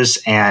years,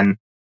 and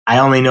I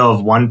only know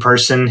of one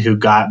person who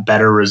got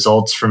better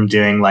results from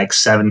doing like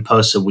 7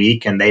 posts a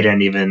week. And they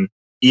didn't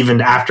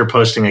even after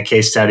posting a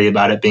case study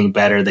about it being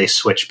better, they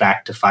switched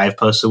back to 5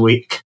 posts a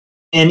week.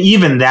 And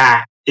even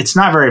that, it's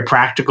not very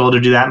practical to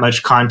do that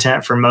much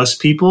content for most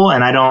people.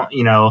 And I don't,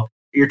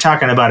 you're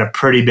talking about a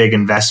pretty big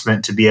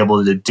investment to be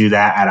able to do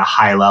that at a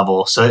high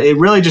level. So it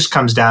really just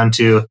comes down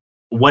to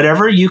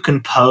whatever you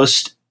can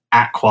post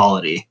at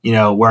quality,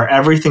 where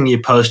everything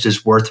you post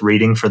is worth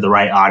reading for the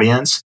right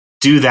audience.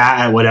 Do that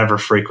at whatever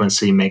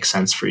frequency makes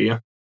sense for you.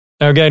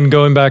 Now, again,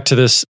 going back to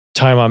this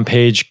time on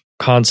page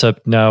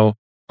concept now,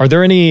 are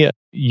there any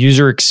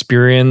user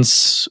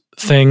experience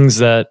things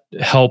that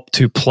help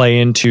to play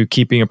into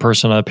keeping a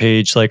person on a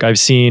page? Like I've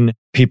seen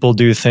people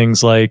do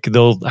things like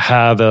they'll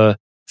have a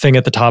thing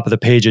at the top of the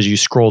page as you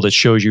scroll that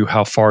shows you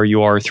how far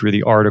you are through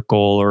the article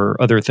or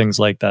other things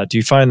like that. Do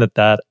you find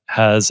that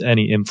has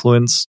any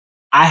influence?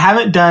 I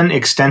haven't done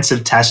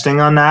extensive testing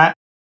on that.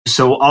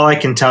 So all I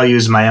can tell you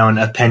is my own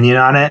opinion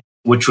on it,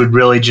 which would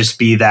really just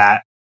be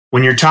that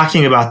when you're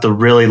talking about the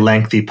really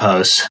lengthy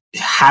posts,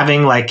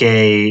 having like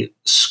a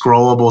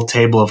scrollable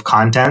table of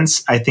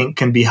contents, I think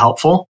can be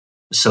helpful.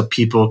 So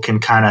people can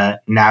kind of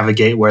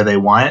navigate where they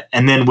want.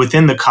 And then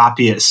within the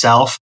copy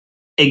itself,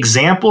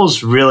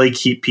 examples really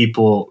keep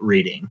people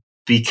reading,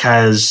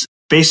 because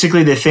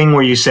basically the thing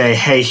where you say,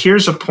 hey,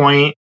 here's a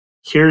point,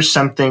 here's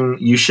something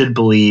you should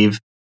believe.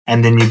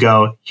 And then you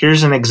go,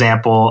 here's an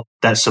example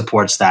that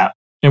supports that.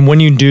 And when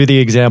you do the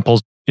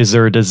examples, is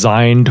there a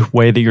designed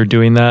way that you're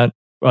doing that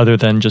other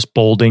than just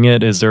bolding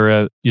it? Is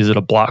it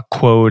a block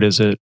quote? Is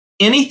it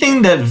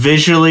anything that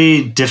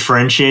visually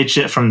differentiates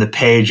it from the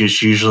page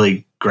is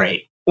usually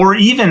great. Or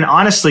even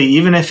honestly,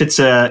 even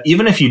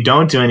if you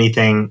don't do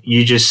anything,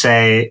 you just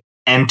say,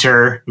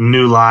 enter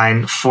new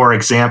line, for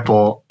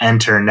example,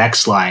 enter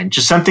next line.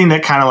 Just something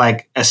that kind of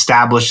like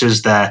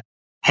establishes the,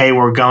 hey,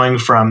 we're going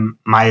from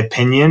my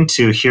opinion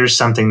to here's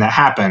something that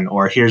happened,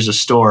 or here's a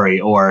story,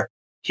 or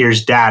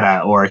here's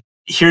data, or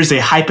here's a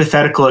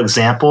hypothetical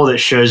example that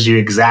shows you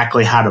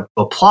exactly how to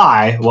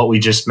apply what we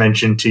just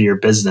mentioned to your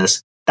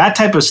business. That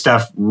type of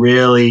stuff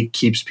really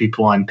keeps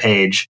people on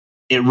page.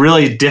 It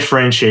really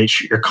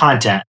differentiates your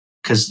content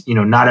because,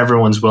 not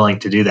everyone's willing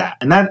to do that.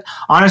 And that,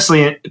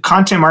 honestly,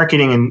 content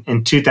marketing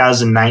in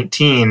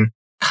 2019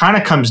 kind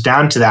of comes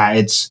down to that.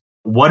 It's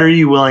what are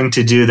you willing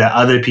to do that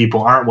other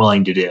people aren't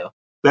willing to do?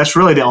 That's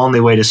really the only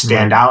way to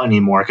stand out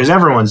anymore because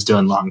everyone's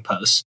doing long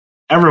posts.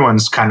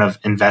 Everyone's kind of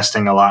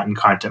investing a lot in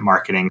content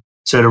marketing.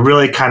 So to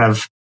really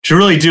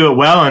do it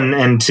well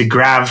and to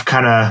grab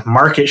kind of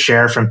market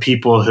share from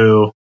people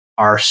who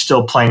are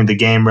still playing the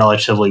game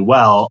relatively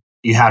well,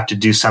 you have to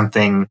do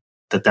something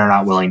that they're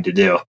not willing to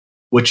do,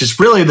 which is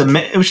really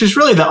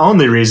the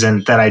only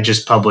reason that I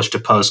just published a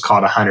post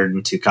called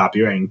 102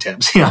 copywriting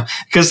tips,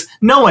 because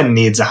no one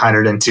needs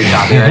 102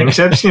 copywriting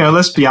tips.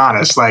 Let's be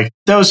honest, like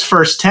those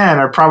first 10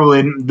 are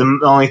probably the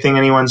only thing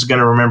anyone's going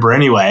to remember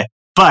anyway.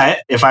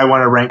 But if I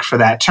want to rank for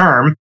that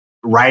term,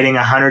 writing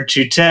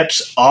 102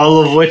 tips,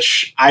 all of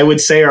which I would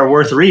say are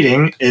worth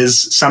reading, is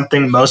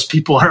something most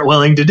people aren't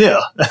willing to do.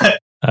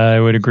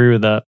 I would agree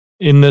with that.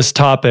 In this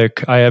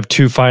topic, I have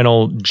two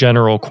final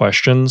general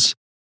questions.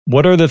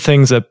 What are the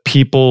things that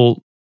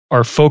people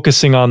are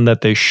focusing on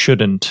that they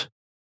shouldn't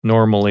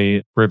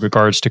normally with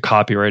regards to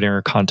copywriting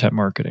or content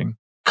marketing?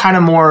 Kind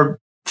of more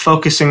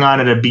focusing on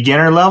at a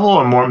beginner level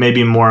or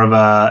maybe more of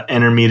a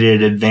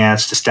intermediate,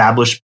 advanced,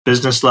 established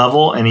business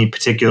level? Any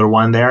particular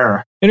one there?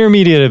 Or?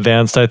 Intermediate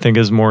advanced, I think,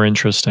 is more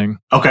interesting.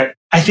 Okay.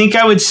 I think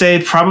I would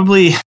say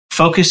probably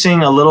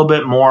focusing a little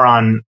bit more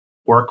on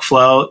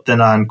workflow than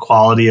on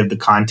quality of the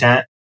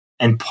content.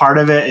 And part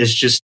of it is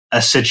just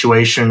a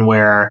situation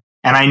where,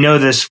 and I know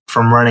this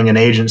from running an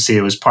agency,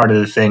 it was part of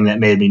the thing that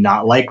made me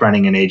not like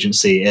running an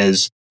agency,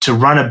 is to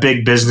run a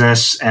big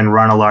business and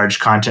run a large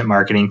content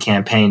marketing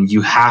campaign,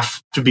 you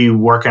have to be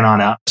working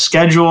on a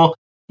schedule.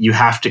 You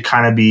have to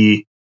kind of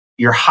be,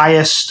 your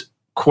highest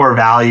core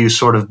value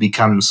sort of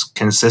becomes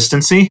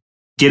consistency.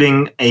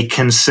 Getting a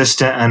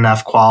consistent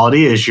enough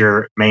quality is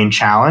your main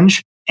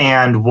challenge.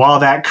 And while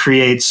that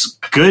creates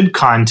good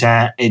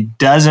content, it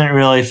doesn't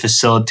really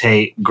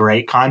facilitate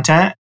great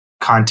content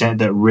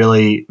that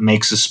really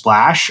makes a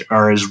splash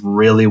or is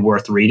really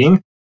worth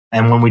reading.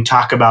 And when we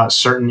talk about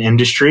certain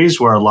industries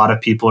where a lot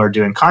of people are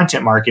doing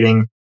content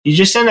marketing, you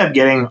just end up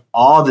getting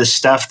all this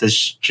stuff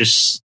that's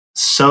just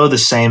so the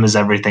same as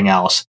everything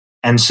else.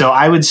 And so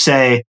I would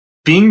say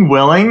being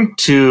willing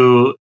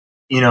to,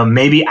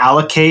 maybe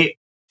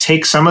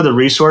take some of the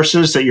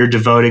resources that you're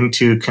devoting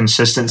to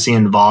consistency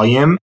and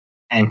volume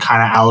and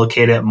kind of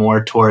allocate it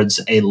more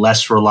towards a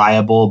less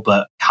reliable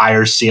but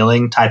higher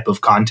ceiling type of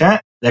content,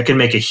 that can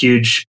make a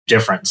huge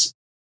difference.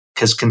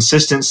 Because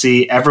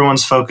consistency,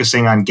 everyone's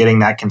focusing on getting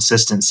that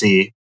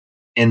consistency.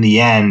 In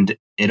the end,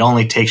 it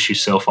only takes you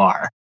so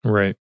far.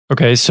 Right.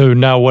 Okay. So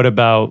now what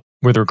about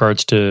with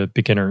regards to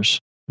beginners?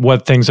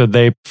 What things are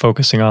they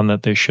focusing on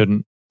that they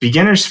shouldn't?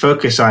 Beginners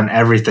focus on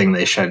everything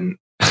they shouldn't.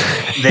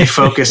 They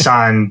focus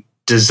on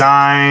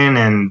design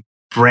and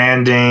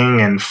branding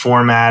and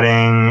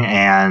formatting,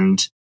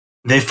 and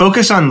they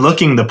focus on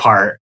looking the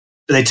part.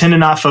 They tend to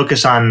not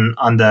focus on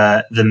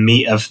the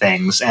meat of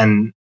things.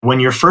 And when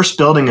you're first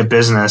building a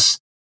business,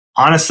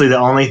 honestly, the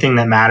only thing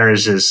that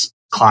matters is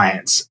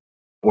clients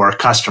or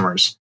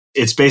customers.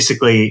 It's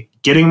basically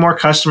getting more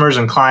customers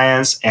and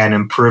clients and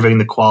improving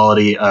the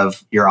quality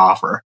of your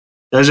offer.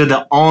 Those are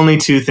the only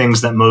two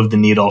things that move the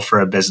needle for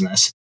a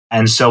business.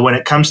 And so when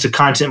it comes to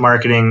content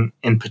marketing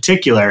in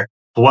particular,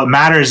 what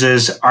matters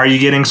is, are you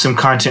getting some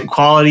content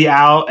quality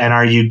out, and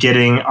are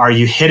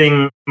you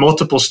hitting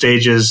multiple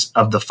stages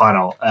of the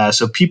funnel?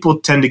 So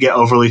people tend to get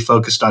overly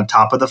focused on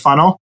top of the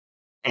funnel.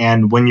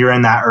 And when you're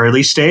in that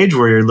early stage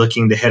where you're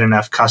looking to hit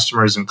enough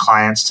customers and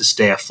clients to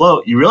stay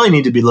afloat, you really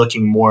need to be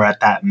looking more at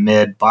that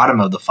mid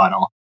bottom of the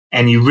funnel.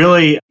 And you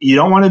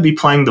don't want to be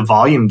playing the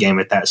volume game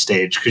at that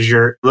stage because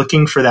you're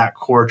looking for that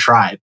core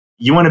tribe.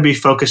 You want to be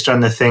focused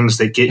on the things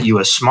that get you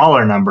a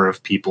smaller number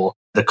of people,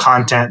 the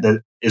content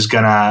that is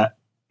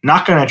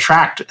not going to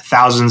attract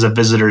thousands of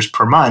visitors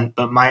per month,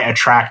 but might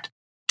attract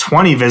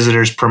 20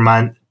 visitors per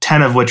month,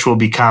 10 of which will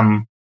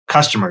become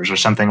customers or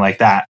something like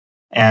that.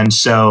 And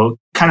so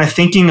kind of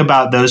thinking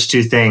about those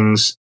two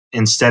things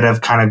instead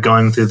of kind of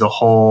going through the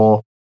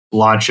whole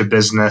launch a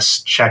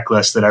business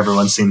checklist that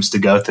everyone seems to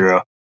go through,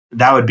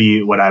 that would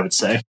be what I would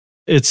say.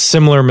 It's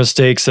similar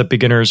mistakes that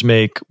beginners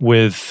make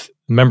with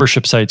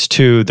membership sites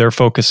too. They're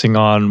focusing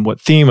on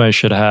what theme I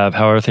should have,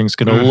 how are things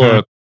going to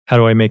look, how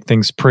do I make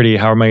things pretty,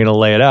 how am I going to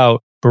lay it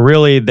out? But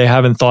really, they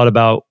haven't thought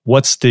about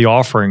what's the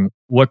offering,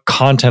 what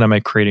content am I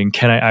creating?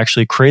 Can I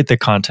actually create the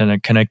content?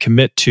 And can I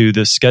commit to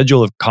the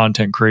schedule of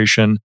content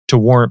creation to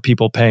warrant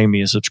people paying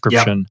me a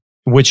subscription?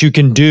 Yep. Which you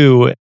can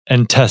do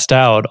and test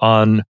out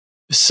on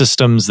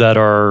systems that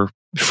are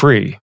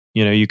free.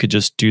 You could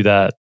just do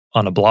that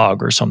on a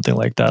blog or something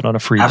like that, on a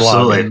free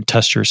Absolutely. blog and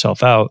test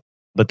yourself out.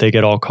 But they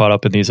get all caught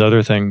up in these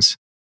other things.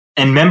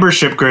 And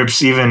membership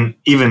groups even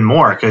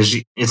more, because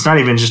it's not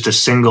even just a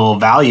single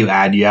value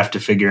add you have to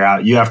figure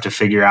out. You have to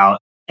figure out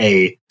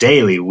a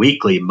daily,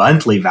 weekly,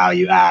 monthly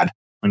value add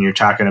when you're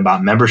talking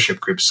about membership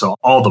groups. So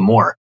all the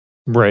more.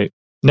 Right.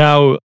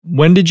 Now,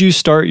 when did you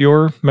start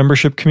your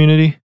membership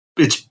community?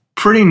 It's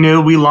pretty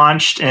new. We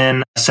launched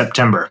in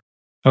September.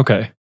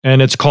 Okay.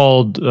 And it's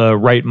called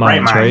Right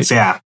Minds, right?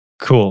 Yeah.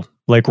 Cool.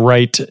 Like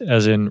right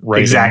as in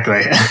writing.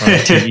 Exactly.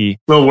 T-E.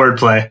 Little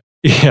wordplay.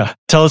 Yeah.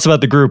 Tell us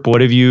about the group.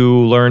 What have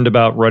you learned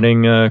about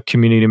running a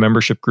community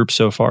membership group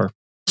so far?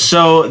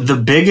 So the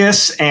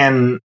biggest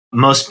and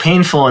most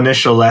painful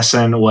initial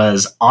lesson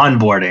was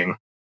onboarding.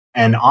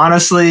 And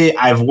honestly,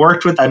 I've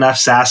worked with enough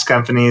SaaS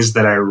companies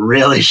that I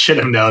really should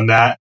have known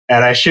that.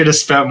 And I should have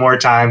spent more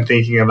time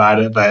thinking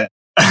about it, but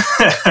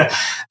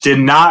did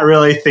not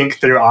really think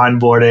through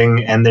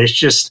onboarding. And there's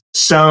just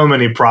so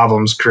many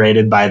problems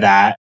created by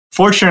that.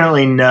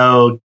 Fortunately,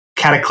 no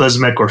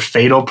cataclysmic or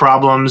fatal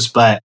problems,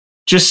 but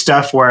just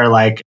stuff where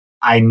like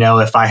I know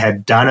if I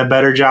had done a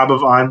better job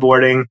of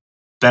onboarding,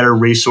 better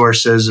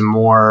resources and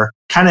more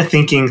kind of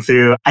thinking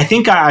through. I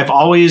think I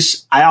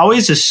always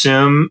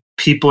assume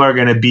people are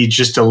going to be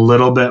just a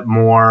little bit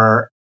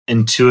more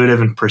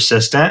intuitive and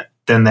persistent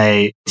than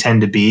they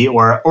tend to be,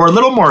 or a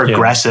little more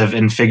aggressive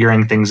in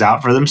figuring things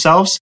out for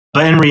themselves.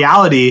 But in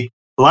reality,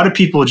 a lot of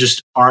people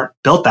just aren't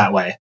built that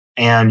way.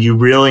 And you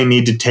really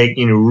need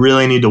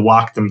to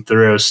walk them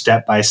through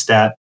step by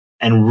step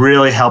and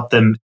really help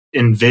them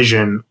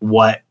envision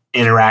what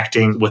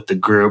interacting with the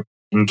group,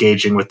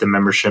 engaging with the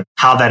membership,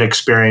 how that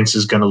experience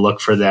is going to look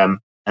for them.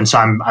 And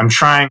so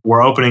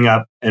we're opening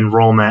up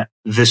enrollment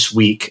this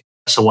week.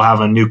 So we'll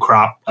have a new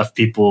crop of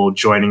people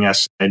joining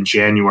us in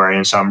January.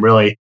 And so I'm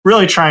really,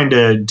 really trying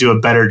to do a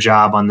better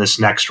job on this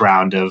next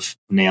round of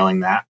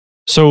nailing that.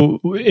 So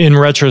in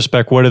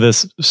retrospect, what are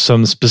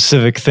some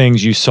specific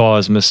things you saw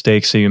as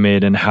mistakes that you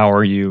made, and how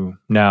are you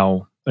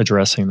now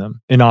addressing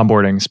them in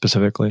onboarding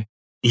specifically?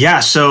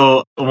 Yeah.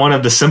 So one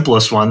of the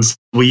simplest ones,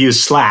 we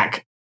use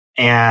Slack,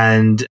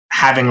 and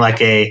having like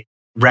a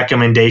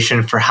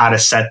recommendation for how to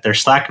set their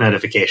Slack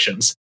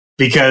notifications.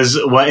 Because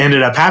what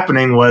ended up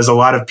happening was a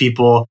lot of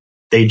people,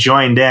 they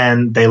joined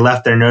in, they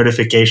left their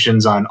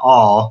notifications on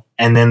all,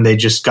 and then they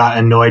just got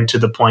annoyed to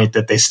the point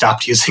that they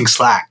stopped using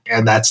Slack.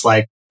 And that's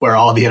like where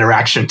all the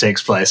interaction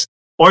takes place.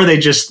 Or they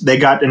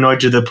got annoyed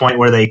to the point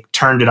where they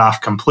turned it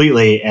off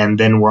completely, and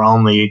then were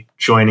only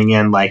joining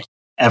in like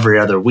every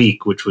other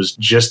week, which was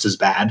just as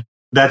bad.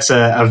 That's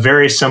a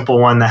very simple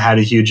one that had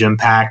a huge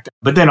impact.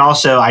 But then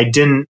also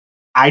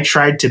I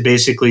tried to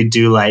basically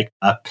do like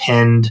a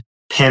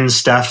pin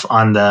stuff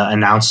on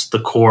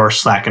the core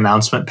Slack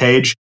announcement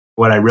page.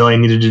 What I really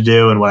needed to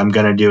do and what I'm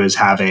going to do is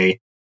have a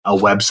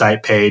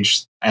website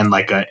page and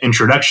like an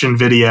introduction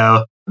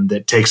video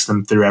that takes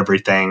them through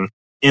everything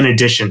in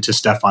addition to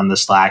stuff on the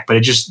Slack. But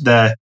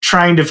the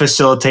trying to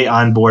facilitate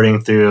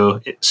onboarding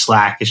through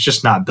Slack is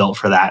just not built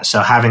for that.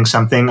 So having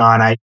something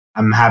on,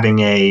 I'm having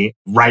a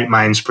Right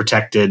Minds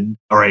protected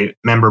or a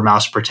Member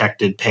Mouse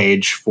protected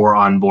page for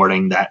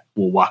onboarding that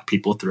will walk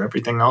people through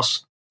everything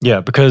else.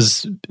 Yeah,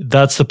 because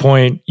that's the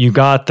point. You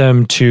got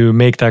them to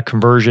make that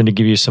conversion to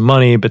give you some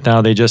money, but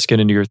now they just get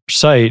into your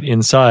site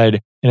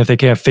inside. And if they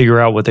can't figure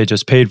out what they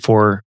just paid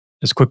for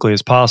as quickly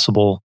as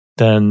possible,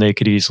 then they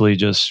could easily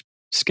just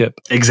skip.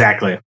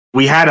 Exactly.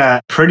 We had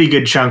a pretty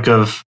good chunk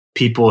of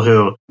people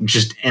who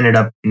just ended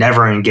up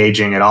never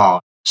engaging at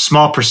all.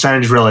 Small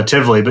percentage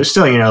relatively, but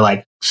still,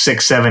 like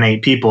 6, 7,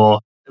 8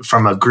 people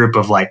from a group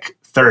of like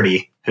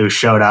 30 who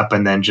showed up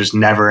and then just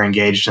never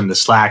engaged in the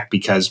Slack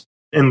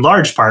in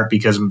large part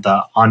because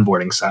the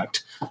onboarding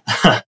sucked.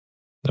 That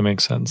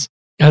makes sense.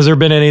 Has there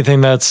been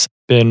anything that's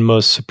been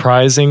most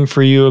surprising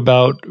for you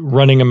about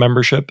running a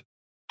membership?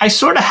 I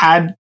sort of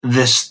had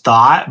this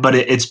thought, but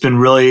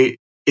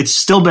it's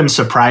still been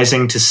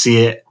surprising to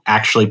see it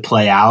actually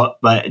play out.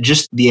 But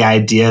just the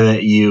idea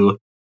that you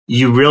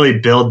really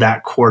build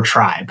that core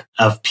tribe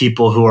of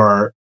people who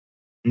are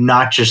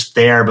not just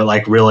there, but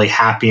like really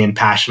happy and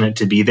passionate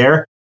to be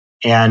there.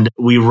 And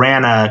we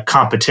ran a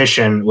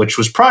competition, which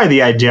was probably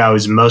the idea I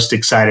was most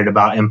excited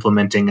about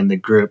implementing in the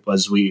group.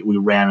 Was we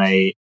ran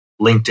a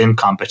LinkedIn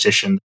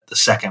competition the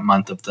second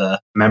month of the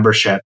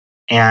membership.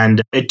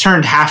 And it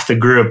turned half the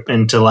group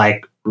into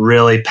like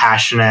really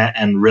passionate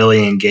and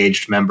really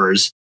engaged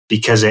members,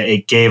 because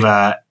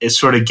it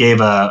sort of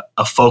gave a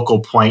focal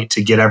point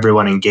to get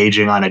everyone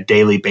engaging on a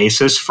daily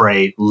basis for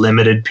a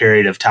limited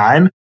period of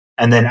time.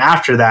 And then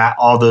after that,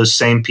 all those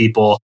same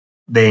people,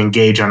 they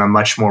engage on a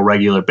much more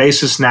regular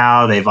basis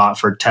now. They've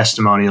offered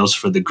testimonials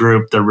for the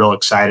group. They're real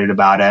excited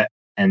about it.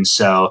 And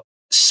so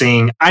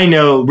I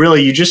know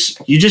really you just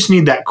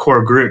need that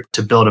core group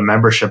to build a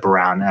membership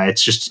around.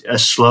 It's just a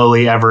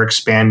slowly ever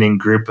expanding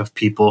group of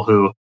people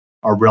who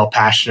are real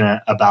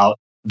passionate about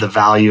the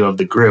value of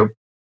the group.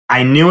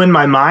 I knew in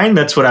my mind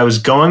that's what I was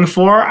going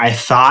for. I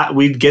thought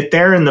we'd get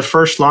there in the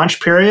first launch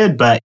period,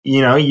 but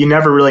you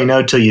never really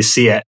know till you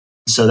see it.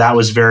 So that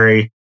was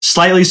very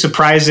slightly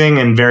surprising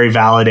and very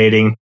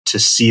validating to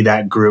see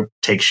that group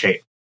take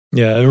shape.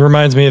 Yeah, it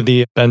reminds me of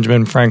the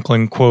Benjamin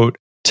Franklin quote,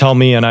 "Tell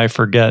me and I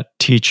forget,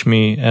 teach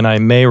me and I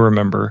may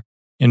remember,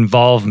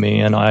 involve me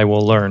and I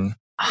will learn."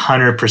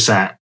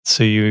 100%.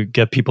 So you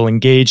get people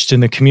engaged in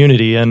the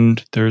community,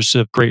 and there's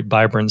a great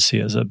vibrancy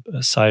as a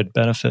side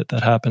benefit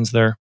that happens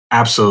there.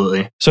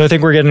 Absolutely. So I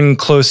think we're getting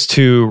close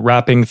to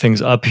wrapping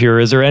things up here.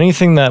 Is there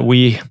anything that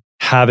we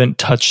haven't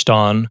touched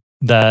on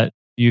that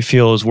you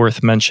feel is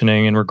worth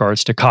mentioning in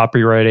regards to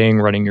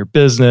copywriting, running your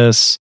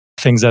business,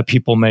 things that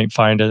people might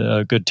find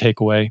a good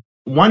takeaway?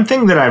 One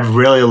thing that I've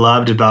really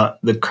loved about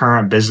the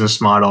current business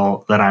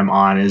model that I'm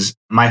on is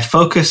my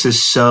focus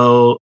is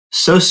so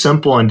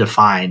simple and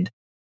defined.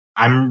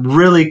 I'm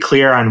really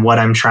clear on what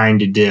I'm trying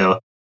to do,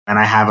 and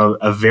I have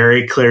a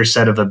very clear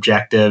set of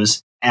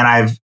objectives. And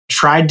I've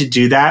tried to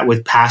do that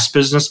with past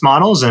business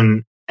models,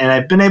 and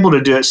I've been able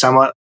to do it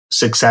somewhat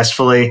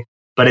successfully.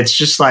 But it's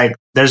just like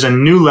there's a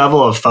new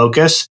level of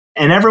focus.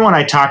 And everyone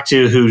I talk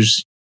to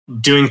who's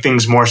doing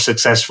things more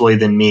successfully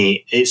than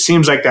me, it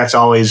seems like that's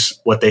always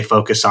what they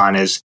focus on,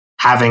 is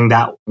having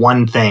that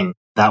one thing,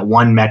 that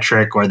one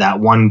metric or that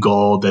one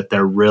goal that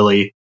they're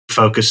really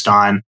focused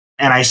on.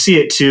 And I see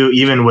it too,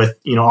 even with,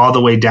 all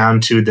the way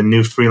down to the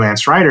new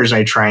freelance writers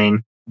I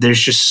train. There's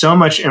just so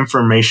much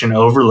information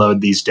overload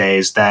these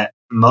days that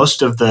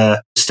most of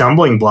the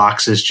stumbling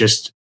blocks is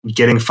just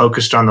getting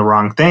focused on the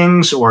wrong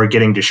things or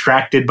getting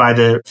distracted by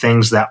the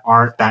things that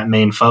aren't that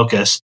main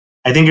focus.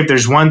 I think if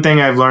there's one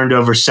thing I've learned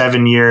over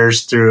 7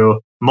 years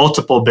through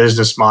multiple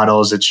business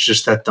models, it's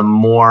just that the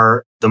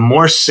more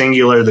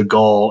singular the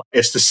goal,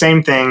 it's the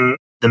same thing,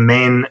 the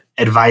main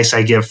advice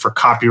I give for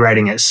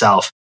copywriting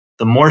itself.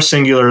 The more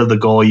singular the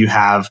goal you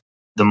have,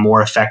 the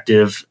more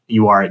effective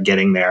you are at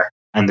getting there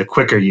and the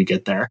quicker you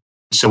get there.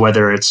 So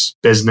whether it's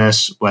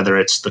business, whether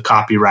it's the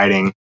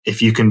copywriting,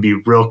 if you can be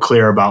real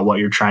clear about what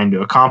you're trying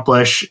to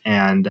accomplish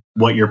and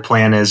what your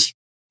plan is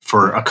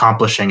for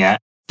accomplishing it,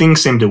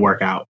 things seem to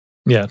work out.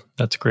 Yeah,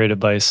 that's great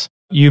advice.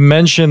 You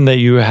mentioned that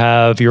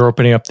you're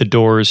opening up the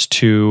doors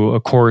to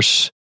a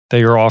course that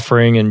you're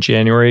offering in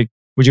January.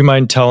 Would you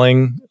mind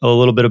telling a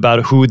little bit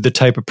about who the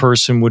type of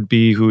person would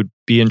be who would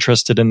be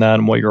interested in that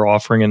and what you're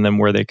offering, and then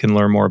where they can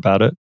learn more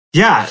about it?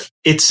 Yeah,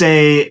 it's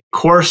a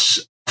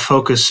course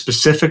focused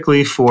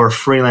specifically for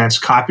freelance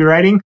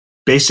copywriting.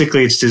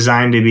 Basically, it's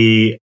designed to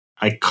be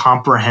a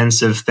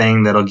comprehensive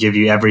thing that'll give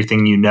you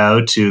everything you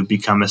know to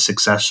become a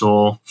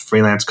successful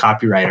freelance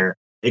copywriter.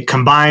 It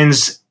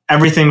combines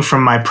everything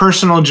from my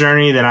personal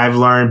journey that I've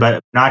learned,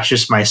 but not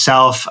just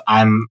myself.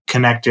 I'm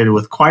connected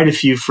with quite a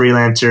few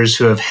freelancers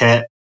who have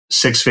hit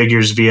six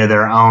figures via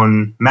their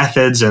own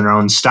methods and their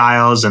own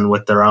styles and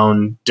with their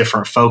own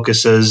different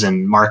focuses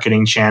and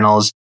marketing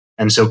channels.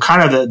 And so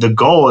kind of the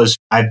goal is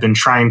I've been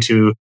trying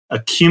to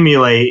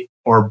accumulate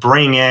or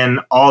bring in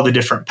all the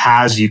different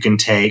paths you can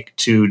take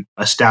to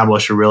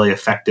establish a really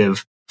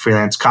effective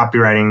freelance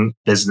copywriting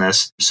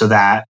business, so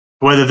that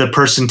whether the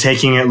person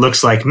taking it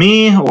looks like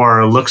me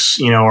or looks,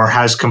 or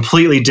has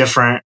completely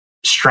different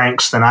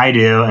strengths than I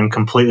do and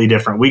completely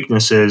different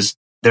weaknesses,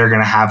 they're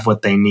going to have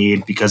what they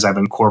need because I've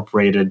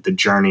incorporated the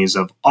journeys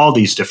of all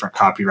these different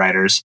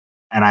copywriters.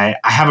 And I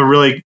have a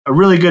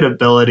really good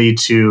ability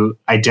to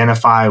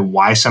identify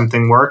why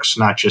something works,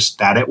 not just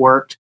that it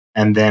worked,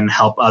 and then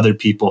help other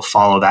people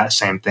follow that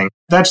same thing.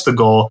 That's the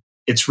goal.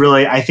 It's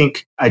really, I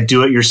think a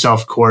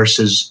do-it-yourself course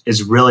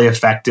is really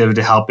effective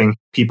to helping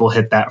people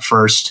hit that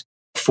first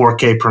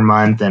 4K per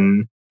month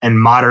and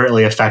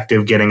moderately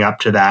effective getting up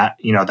to that,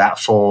 that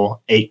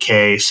full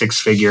 8K,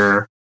 six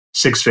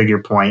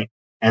figure point.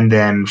 And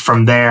then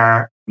from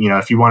there,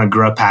 if you want to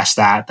grow past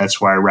that, that's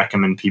where I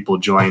recommend people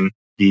join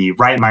the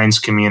Right Minds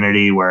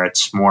community, where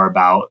it's more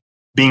about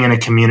being in a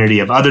community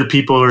of other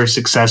people who are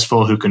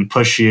successful, who can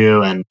push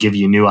you and give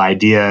you new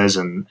ideas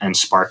and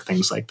spark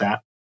things like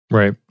that.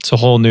 Right. It's a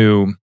whole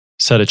new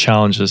set of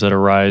challenges that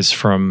arise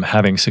from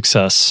having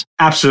success.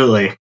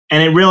 Absolutely.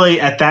 And it really,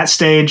 at that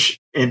stage,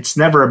 it's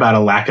never about a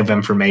lack of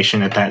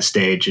information at that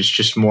stage. It's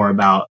just more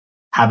about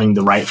having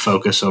the right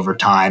focus over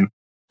time.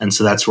 And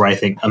so that's where I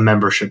think a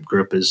membership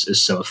group is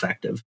so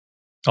effective.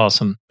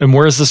 Awesome. And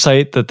where's the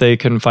site that they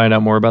can find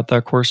out more about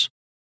that course?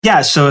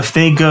 Yeah, so if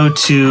they go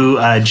to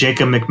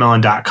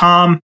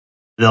jacobmcmillan.com,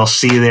 they'll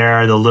see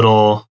there the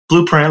little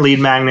blueprint lead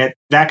magnet.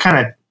 That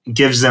kind of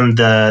gives them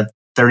the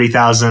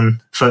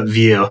 30,000 foot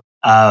view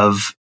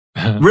of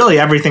really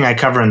everything I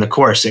cover in the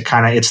course.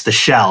 It's the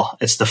shell,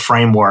 it's the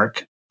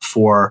framework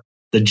for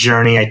the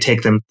journey I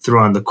take them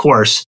through on the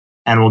course,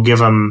 and will give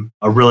them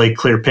a really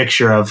clear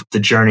picture of the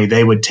journey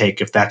they would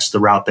take if that's the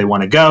route they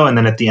want to go. And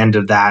then at the end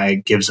of that,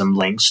 it gives them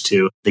links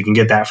to, they can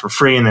get that for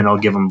free, and then it'll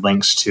give them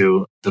links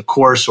to the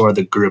course or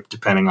the group,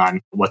 depending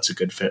on what's a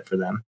good fit for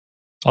them.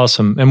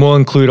 Awesome. And we'll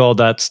include all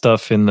that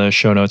stuff in the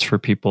show notes for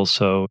people,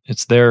 so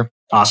it's there.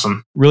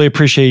 Awesome. Really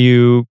appreciate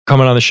you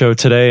coming on the show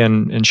today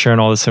and sharing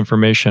all this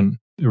information.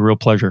 A real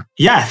pleasure.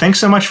 Yeah,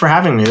 thanks so much for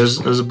having me. It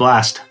was a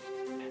blast.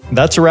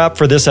 That's a wrap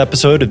for this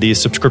episode of the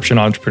Subscription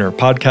Entrepreneur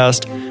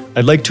Podcast.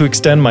 I'd like to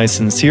extend my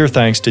sincere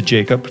thanks to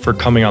Jacob for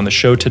coming on the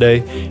show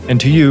today and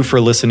to you for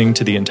listening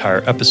to the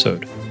entire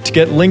episode. To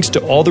get links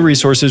to all the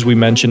resources we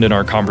mentioned in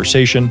our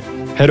conversation,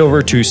 head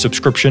over to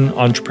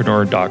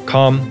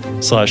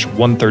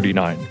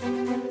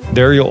subscriptionentrepreneur.com/139.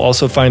 There you'll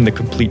also find the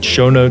complete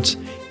show notes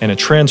and a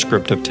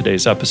transcript of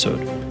today's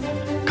episode.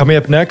 Coming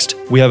up next,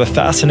 we have a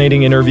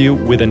fascinating interview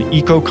with an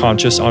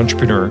eco-conscious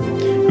entrepreneur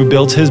who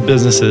builds his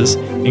businesses,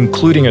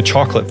 including a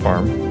chocolate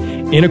farm,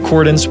 in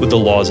accordance with the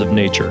laws of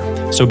nature.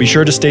 So be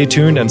sure to stay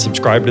tuned and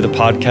subscribe to the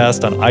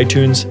podcast on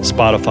iTunes,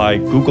 Spotify,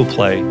 Google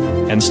Play,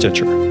 and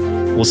Stitcher.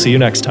 We'll see you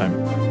next time.